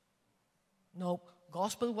 No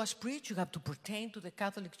gospel was preached. You have to pertain to the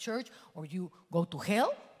Catholic Church or you go to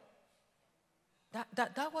hell.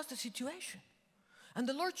 That was the situation. And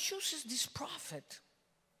the Lord chooses this prophet.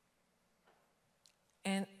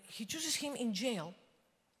 And he chooses him in jail.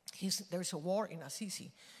 There's a war in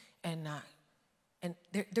Assisi. And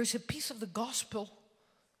there's a piece of the gospel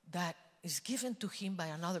that is given to him by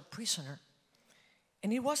another prisoner.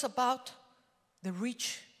 And it was about the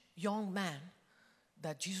rich young man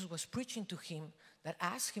that Jesus was preaching to him that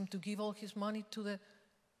asked him to give all his money to the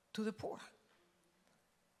poor.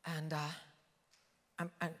 And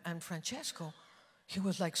Francesco, he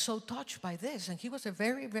was like so touched by this. And he was a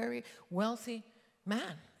very, very wealthy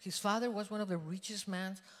man. His father was one of the richest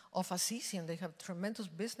men of Assisi, and they have tremendous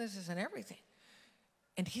businesses and everything.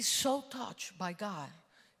 And he's so touched by God.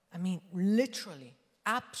 I mean, literally,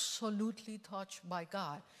 absolutely touched by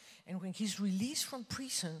God. And when he's released from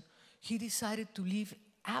prison, he decided to leave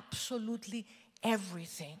absolutely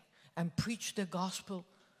everything and preach the gospel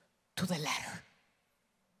to the letter.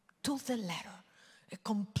 To the letter. A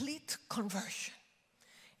complete conversion.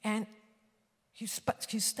 And he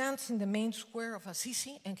stands in the main square of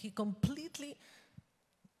Assisi and he completely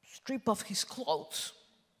stripped off his clothes.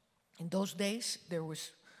 In those days,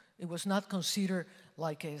 it was not considered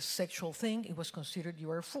like a sexual thing. It was considered you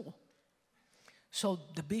are a fool. So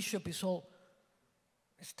the bishop is all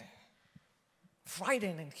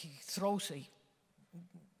frightened and he throws a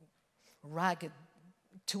ragged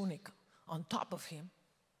tunic on top of him.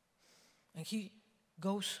 And he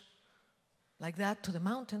goes like that to the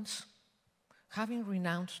mountains, having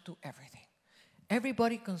renounced to everything.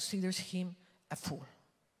 Everybody considers him a fool.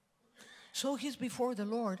 So he's before the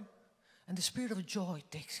Lord, and the spirit of joy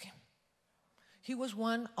takes him. He was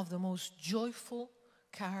one of the most joyful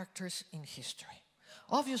characters in history.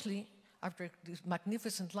 Obviously, after this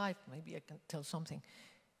magnificent life, maybe I can tell something,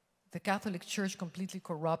 the Catholic Church completely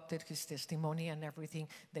corrupted his testimony and everything.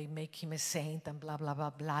 They make him a saint and blah, blah,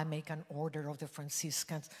 blah, blah, make an order of the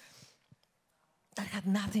Franciscans. That had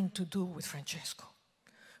nothing to do with Francesco.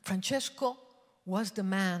 Francesco was the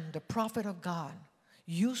man, the prophet of God,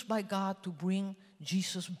 used by God to bring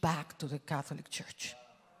Jesus back to the Catholic Church.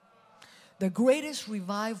 The greatest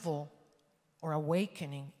revival or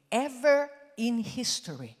awakening ever in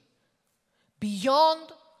history,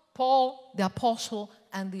 beyond Paul the Apostle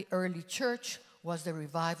and the early church, was the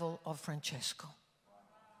revival of Francesco.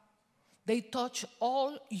 They touched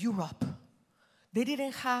all Europe. They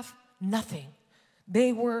didn't have nothing.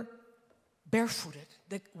 They were barefooted.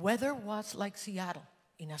 The weather was like Seattle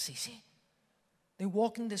in Assisi. They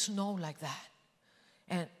walked in the snow like that.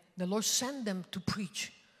 And the Lord sent them to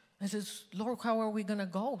preach. I says, Lord, how are we going to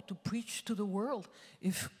go to preach to the world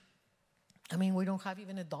if, we don't have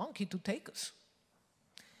even a donkey to take us?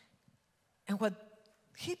 And what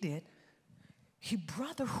he did, he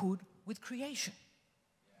brotherhood with creation.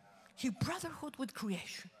 He brotherhood with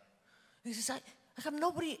creation. He says, I have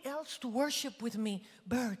nobody else to worship with me.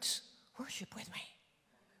 Birds, worship with me.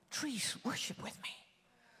 Trees, worship with me.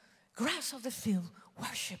 Grass of the field,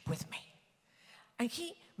 worship with me. And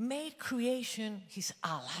he made creation his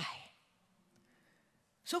ally.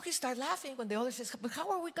 So he started laughing when the other says, but how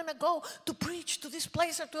are we going to go to preach to this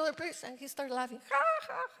place or to other place? And he started laughing. Ha,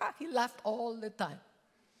 ha, ha. He laughed all the time.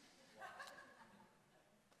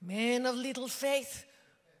 Man of little faith.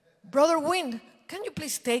 Brother Wind, can you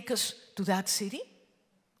please take us to that city?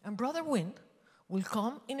 And Brother Wind will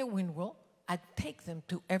come in a wind wheel and take them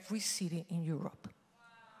to every city in Europe.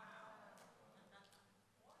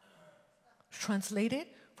 Translated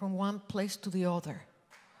from one place to the other.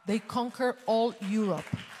 They conquer all Europe.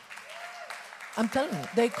 I'm telling you,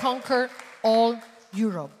 they conquer all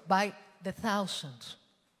Europe by the thousands.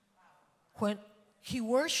 When he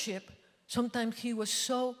worshiped, sometimes he was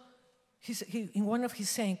so, in one of his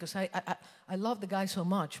sayings, because I love the guy so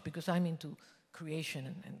much because I'm into creation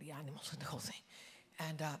and the animals and the whole thing.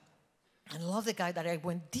 And I love the guy that I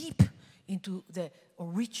went deep into the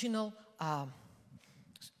original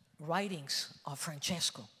writings of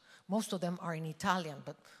Francesco. Most of them are in Italian,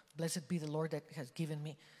 but blessed be the Lord that has given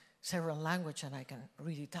me several languages and I can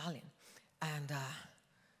read Italian. And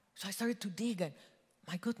so I started to dig, and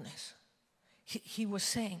my goodness, he was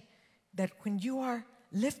saying that when you are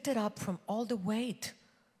lifted up from all the weight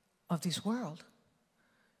of this world,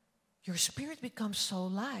 your spirit becomes so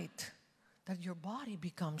light that your body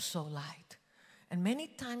becomes so light. And many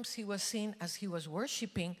times he was seen as he was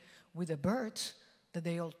worshiping with the birds that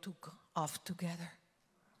they all took off together,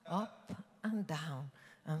 up and down,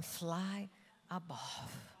 and fly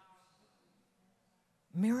above.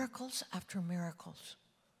 Miracles after miracles,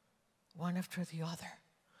 one after the other.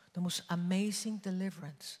 The most amazing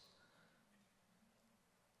deliverance.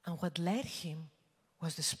 And what led him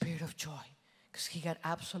was the spirit of joy, because he got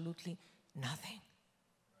absolutely nothing.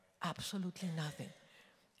 Absolutely nothing.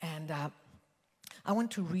 And I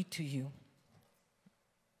want to read to you.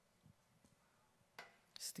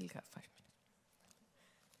 Still got 5 minutes.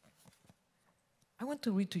 I want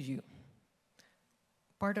to read to you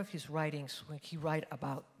part of his writings when he write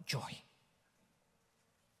about joy.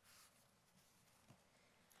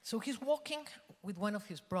 So he's walking with one of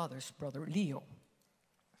his brothers, Brother Leo.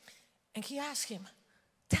 And he asked him,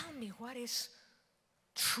 tell me, what is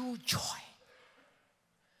true joy?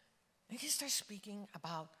 And he starts speaking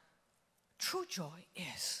about true joy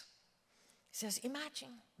is. He says, imagine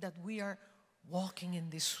that we are walking in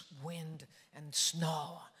this wind and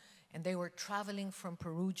snow. And they were traveling from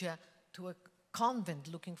Perugia to a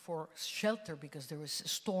convent looking for shelter because there was a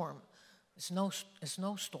storm, a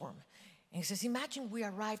snowstorm. And he says, imagine we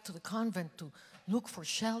arrived to the convent to look for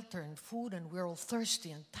shelter and food, and we're all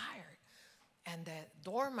thirsty and tired. And the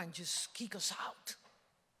doorman just kick us out.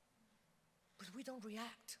 But we don't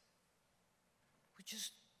react. We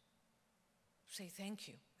just say thank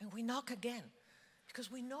you. And we knock again, because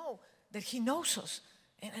we know that he knows us.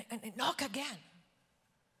 And knock again.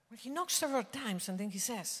 Well, he knocks several times, and then he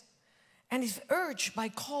says, and if urged by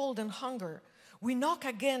cold and hunger, we knock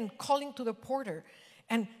again, calling to the porter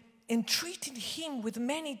and entreating him with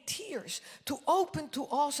many tears to open to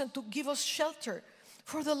us and to give us shelter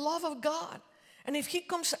for the love of God. And if he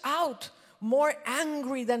comes out more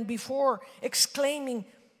angry than before, exclaiming,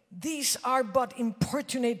 these are but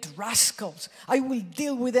importunate rascals, I will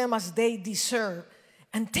deal with them as they deserve.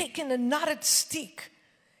 And taking a knotted stick,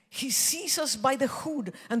 he seizes us by the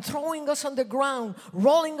hood and throwing us on the ground,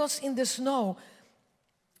 rolling us in the snow,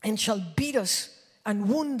 and shall beat us and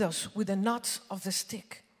wound us with the knots of the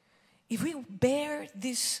stick. If we bear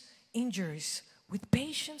these injuries with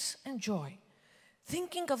patience and joy,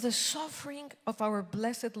 thinking of the suffering of our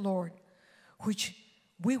blessed Lord, which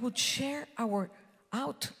we would share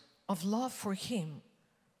out of love for him,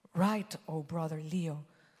 right, O Brother Leo,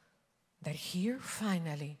 that here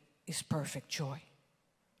finally is perfect joy.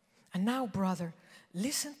 And now, brother,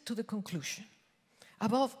 listen to the conclusion.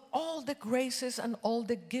 Above all the graces and all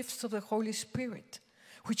the gifts of the Holy Spirit,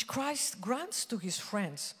 which Christ grants to his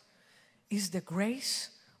friends, is the grace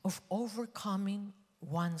of overcoming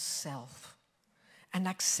oneself and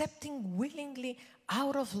accepting willingly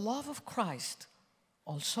out of love of Christ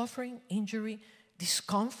all suffering, injury,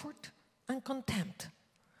 discomfort, and contempt.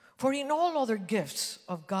 For in all other gifts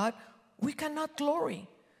of God we cannot glory,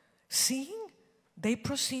 seeing they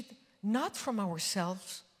proceed not from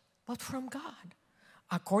ourselves, but from God.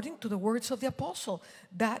 According to the words of the apostle,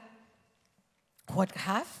 that what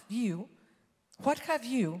have you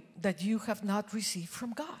that you have not received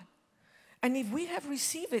from God? And if we have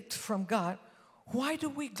received it from God, why do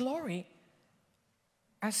we glory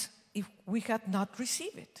as if we had not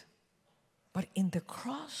received it? But in the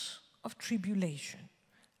cross of tribulation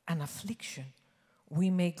and affliction, we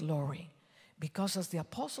may glory. Because as the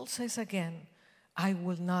apostle says again, I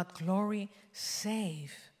will not glory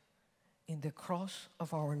save in the cross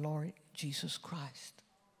of our Lord Jesus Christ.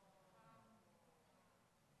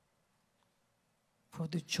 For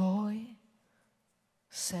the joy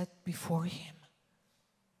set before him,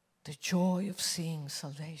 the joy of seeing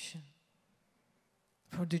salvation,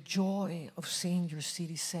 for the joy of seeing your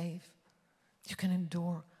city saved, you can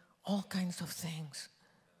endure all kinds of things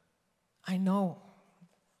I know.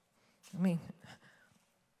 I mean,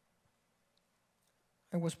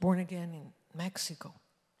 I was born again in Mexico,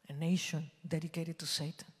 a nation dedicated to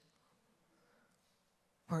Satan,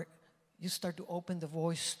 where you start to open the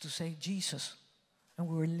voice to say Jesus, and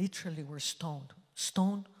we were stoned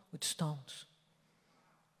with stones,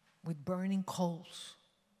 with burning coals.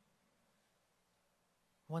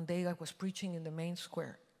 One day I was preaching in the main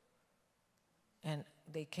square, and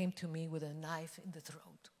they came to me with a knife in the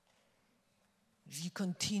throat. If you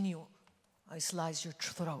continue, I slice your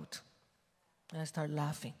throat. And I started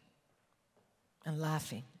laughing and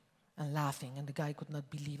laughing and laughing. And the guy could not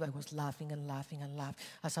believe I was laughing and laughing and laughing.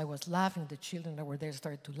 As I was laughing, the children that were there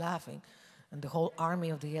started to laughing. And the whole army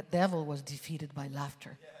of the devil was defeated by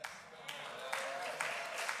laughter.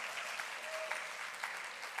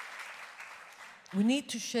 We need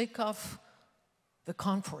to shake off the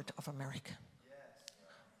comfort of America.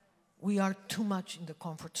 We are too much in the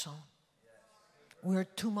comfort zone. We are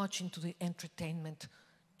too much into the entertainment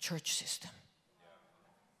church system.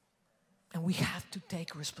 And we have to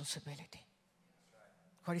take responsibility.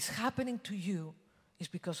 What is happening to you is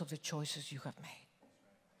because of the choices you have made.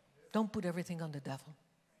 Don't put everything on the devil.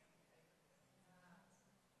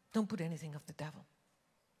 Don't put anything of the devil.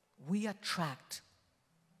 We attract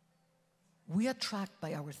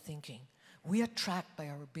by our thinking. We attract by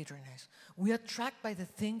our bitterness. We attract by the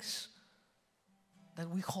things that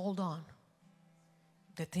we hold on,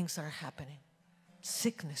 the things that are happening.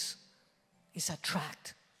 Sickness is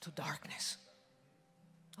attract to darkness.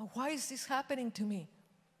 Oh, why is this happening to me?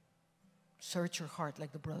 Search your heart,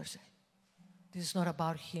 like the brother said. This is not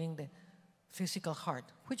about healing the physical heart,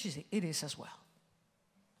 which it is as well.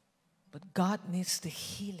 But God needs the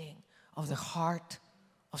healing of the heart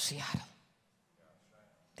of Seattle.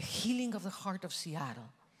 The healing of the heart of Seattle.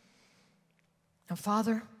 And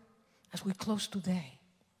Father, as we close today,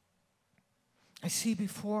 I see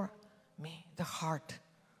before me the heart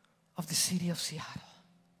of the city of Seattle,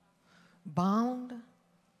 bound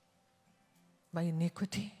by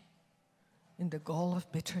iniquity, in the gall of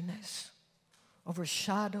bitterness,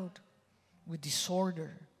 overshadowed with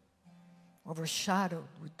disorder, overshadowed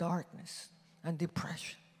with darkness and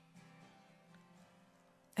depression.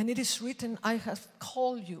 And it is written, I have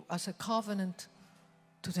called you as a covenant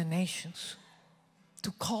to the nations,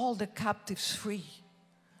 to call the captives free,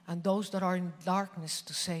 and those that are in darkness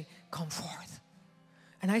to say, come forth.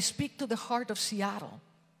 And I speak to the heart of Seattle,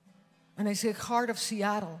 and I say, heart of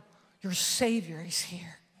Seattle, your Savior is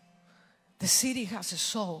here. The city has a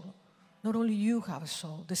soul. Not only you have a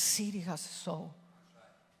soul, the city has a soul.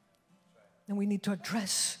 And we need to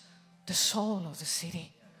address the soul of the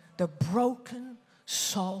city, the broken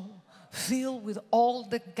soul, filled with all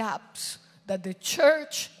the gaps that the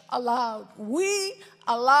church allowed. We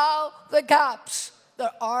allow the gaps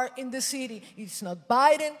that are in the city. It's not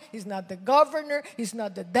Biden, it's not the governor, it's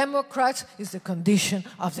not the Democrats, it's the condition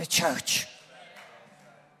of the church.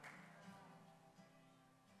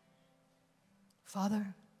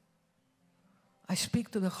 Father, I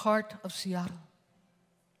speak to the heart of Seattle.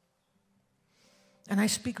 And I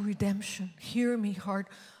speak redemption. Hear me, heart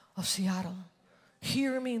of Seattle.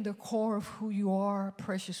 Hear me in the core of who you are,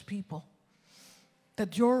 precious people.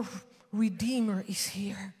 That your Redeemer is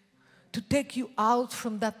here to take you out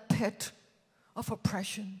from that pit of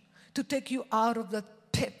oppression, to take you out of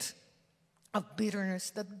that pit of bitterness,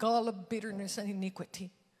 that gall of bitterness and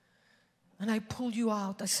iniquity. And I pull you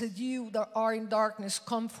out. I said, you that are in darkness,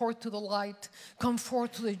 come forth to the light. Come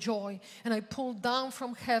forth to the joy. And I pull down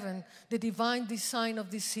from heaven the divine design of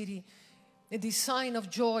this city. A design of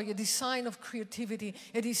joy, a design of creativity,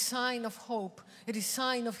 a design of hope, a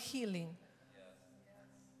design of healing.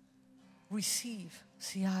 Receive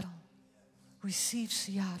Seattle. Receive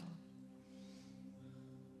Seattle.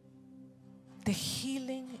 The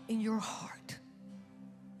healing in your heart.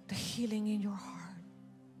 The healing in your heart.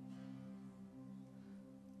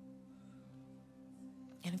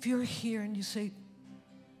 And if you're here and you say,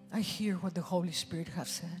 I hear what the Holy Spirit has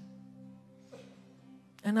said,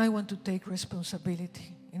 and I want to take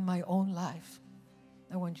responsibility in my own life,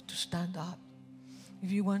 I want you to stand up.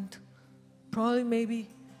 If you want, probably maybe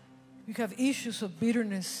you have issues of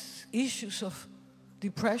bitterness, issues of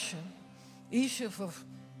depression, issues of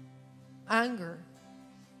anger.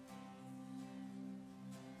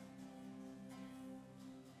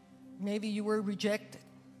 Maybe you were rejected.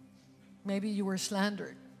 Maybe you were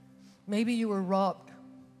slandered. Maybe you were robbed.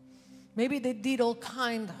 Maybe they did all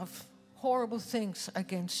kinds of horrible things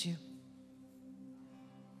against you.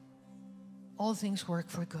 All things work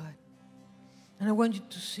for good. And I want you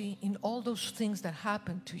to see in all those things that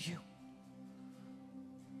happened to you,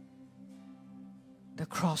 the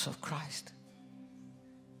cross of Christ.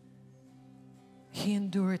 He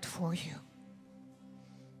endured for you.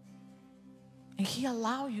 And He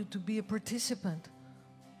allowed you to be a participant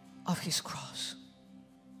of His cross.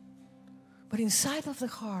 But inside of the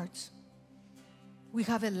hearts, we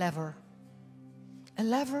have a lever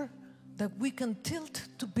that we can tilt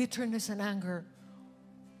to bitterness and anger,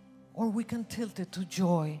 or we can tilt it to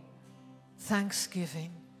joy,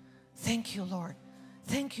 thanksgiving. Thank you, Lord.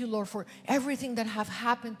 Thank you, Lord, for everything that have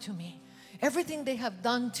happened to me, everything they have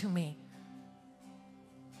done to me.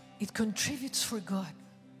 It contributes for good.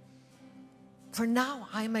 For now,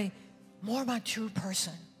 I'm a more mature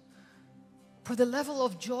person. For the level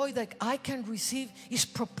of joy that I can receive is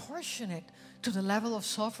proportionate to the level of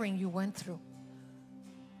suffering you went through.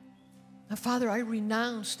 And Father, I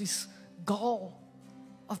renounce this gall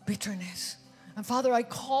of bitterness. And Father, I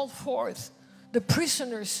call forth the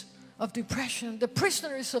prisoners of depression, the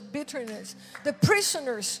prisoners of bitterness, the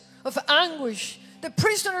prisoners of anguish, the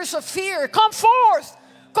prisoners of fear. Come forth.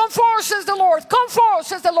 Come forth, says the Lord. Come forth,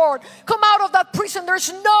 says the Lord. Come out of that prison.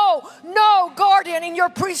 There's no guardian in your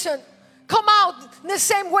prison. Come out in the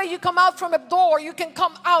same way you come out from a door. You can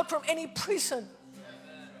come out from any prison.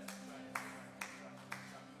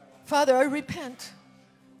 Father, I repent.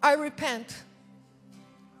 I repent.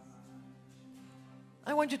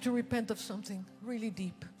 I want you to repent of something really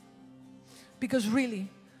deep. Because really,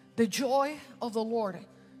 the joy of the Lord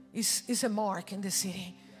is a mark in the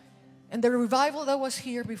city. And the revival that was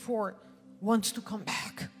here before wants to come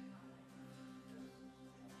back.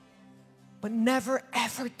 But never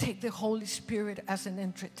ever take the Holy Spirit as an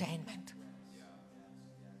entertainment.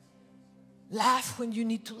 Laugh when you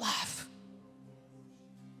need to laugh.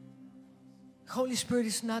 Holy Spirit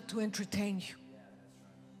is not to entertain you.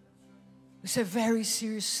 It's a very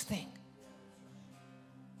serious thing.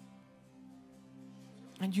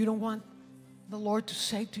 And you don't want the Lord to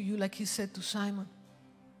say to you like He said to Simon,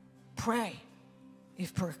 pray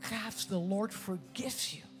if perhaps the Lord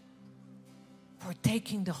forgives you for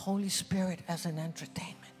taking the Holy Spirit as an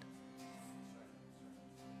entertainment.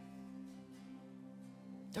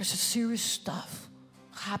 There's a serious stuff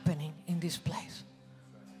happening in this place.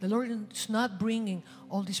 The Lord is not bringing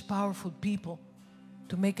all these powerful people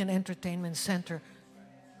to make an entertainment center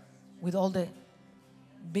with all the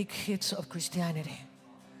big hits of Christianity.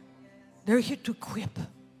 They're here to equip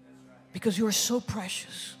because you are so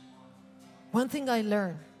precious. One thing I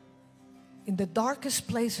learned, in the darkest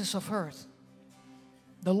places of earth,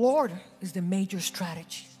 the Lord is the major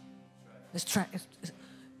strategist.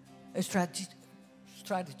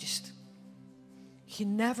 He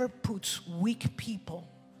never puts weak people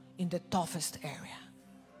in the toughest area.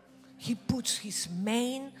 He puts His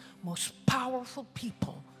main, most powerful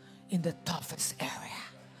people in the toughest area.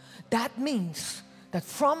 That means that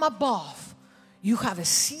from above, you have a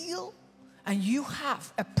seal and you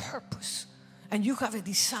have a purpose and you have a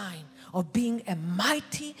design of being a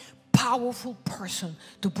mighty, powerful person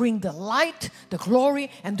to bring the light, the glory,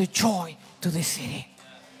 and the joy to the city.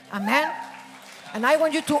 Amen? And I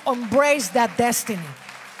want you to embrace that destiny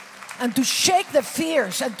and to shake the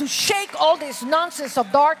fears and to shake all this nonsense of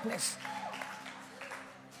darkness.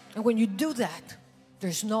 And when you do that,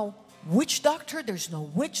 there's no witch doctor, there's no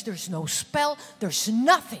witch, there's no spell, there's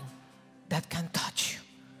nothing that can touch you.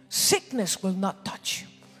 Sickness will not touch you.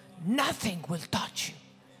 Nothing will touch you.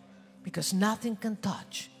 Because nothing can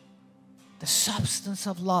touch the substance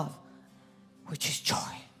of love, which is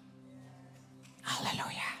joy.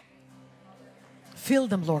 Hallelujah. Fill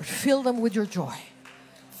them, Lord. Fill them with your joy.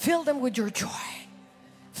 Fill them with your joy.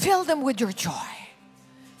 Fill them with your joy.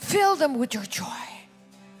 Fill them with your joy.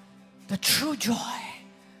 The true joy.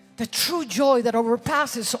 The true joy that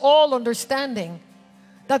overpasses all understanding.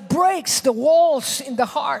 That breaks the walls in the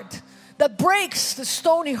heart. That breaks the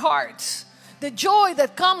stony hearts. The joy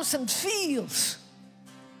that comes and feels.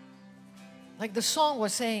 Like the song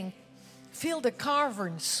was saying, feel the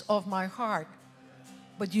caverns of my heart.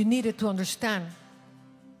 But you needed to understand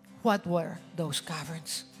what were those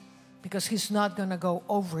caverns. Because He's not going to go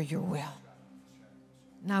over your will.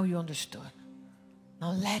 Now you understood.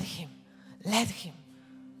 Now let Him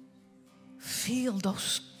fill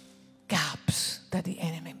those gaps that the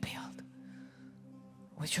enemy built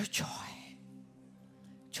with your joy.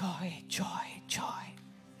 Joy, joy, joy.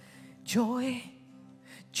 Joy,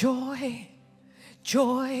 joy,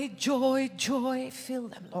 joy, joy, joy. Fill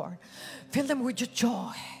them, Lord. Fill them with your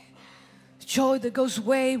joy. Joy that goes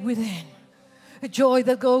way within. A joy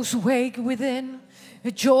that goes way within.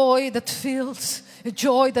 A joy that fills. A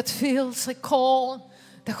joy that fills. I call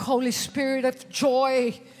the Holy Spirit of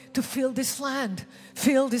joy to fill this land.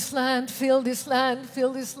 Fill this land, fill this land,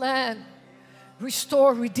 fill this land.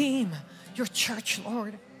 restore, redeem your church,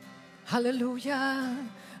 Lord. Hallelujah,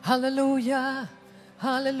 hallelujah,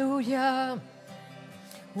 hallelujah.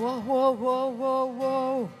 Whoa, whoa, whoa, whoa,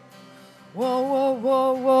 whoa. Whoa, whoa,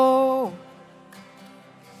 whoa, whoa.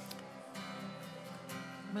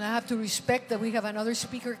 Well, I have to respect that we have another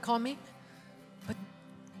speaker coming, but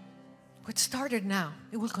what started now,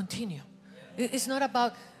 it will continue. It's not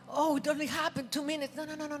about, oh, it only happened 2 minutes. No,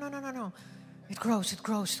 no, no, no, no, no, no, no. It grows, it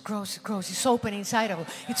grows, it grows, it grows. It's open inside of you.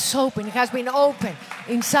 It's open. It has been open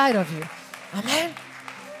inside of you. Amen.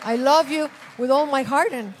 I love you with all my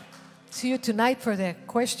heart, and see you tonight for the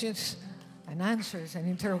questions and answers and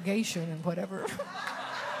interrogation and whatever.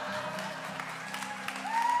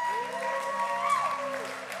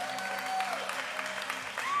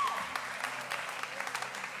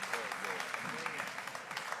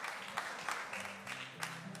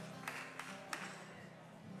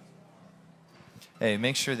 Hey,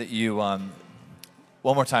 make sure that you, one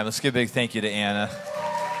more time, let's give a big thank you to Anna.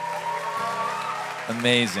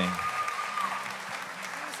 Amazing. Let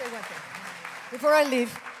me say one thing. Before I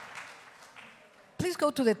leave, please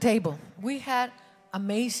go to the table. We had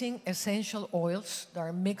amazing essential oils that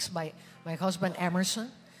are mixed by my husband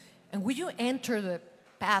Emerson. And will you enter the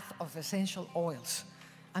path of essential oils?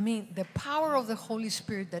 I mean, the power of the Holy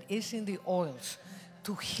Spirit that is in the oils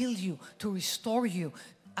to heal you, to restore you.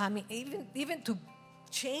 I mean, even to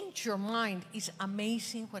change your mind is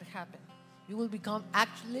amazing what happened. You will become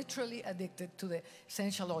literally addicted to the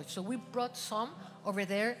essential oils. So we brought some over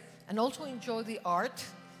there, and also enjoy the art.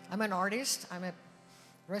 I'm an artist. I'm a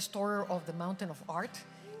restorer of the mountain of art.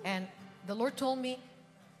 And the Lord told me,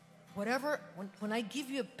 whatever, when I give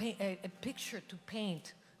you a picture to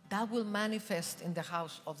paint, that will manifest in the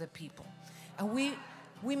house of the people. And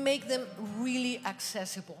we make them really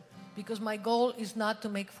accessible, because my goal is not to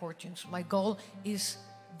make fortunes. My goal is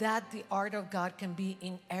that the art of God can be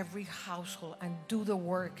in every household and do the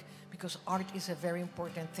work, because art is a very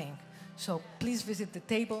important thing. So please visit the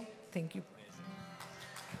table. Thank you.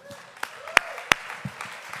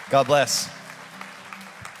 God bless.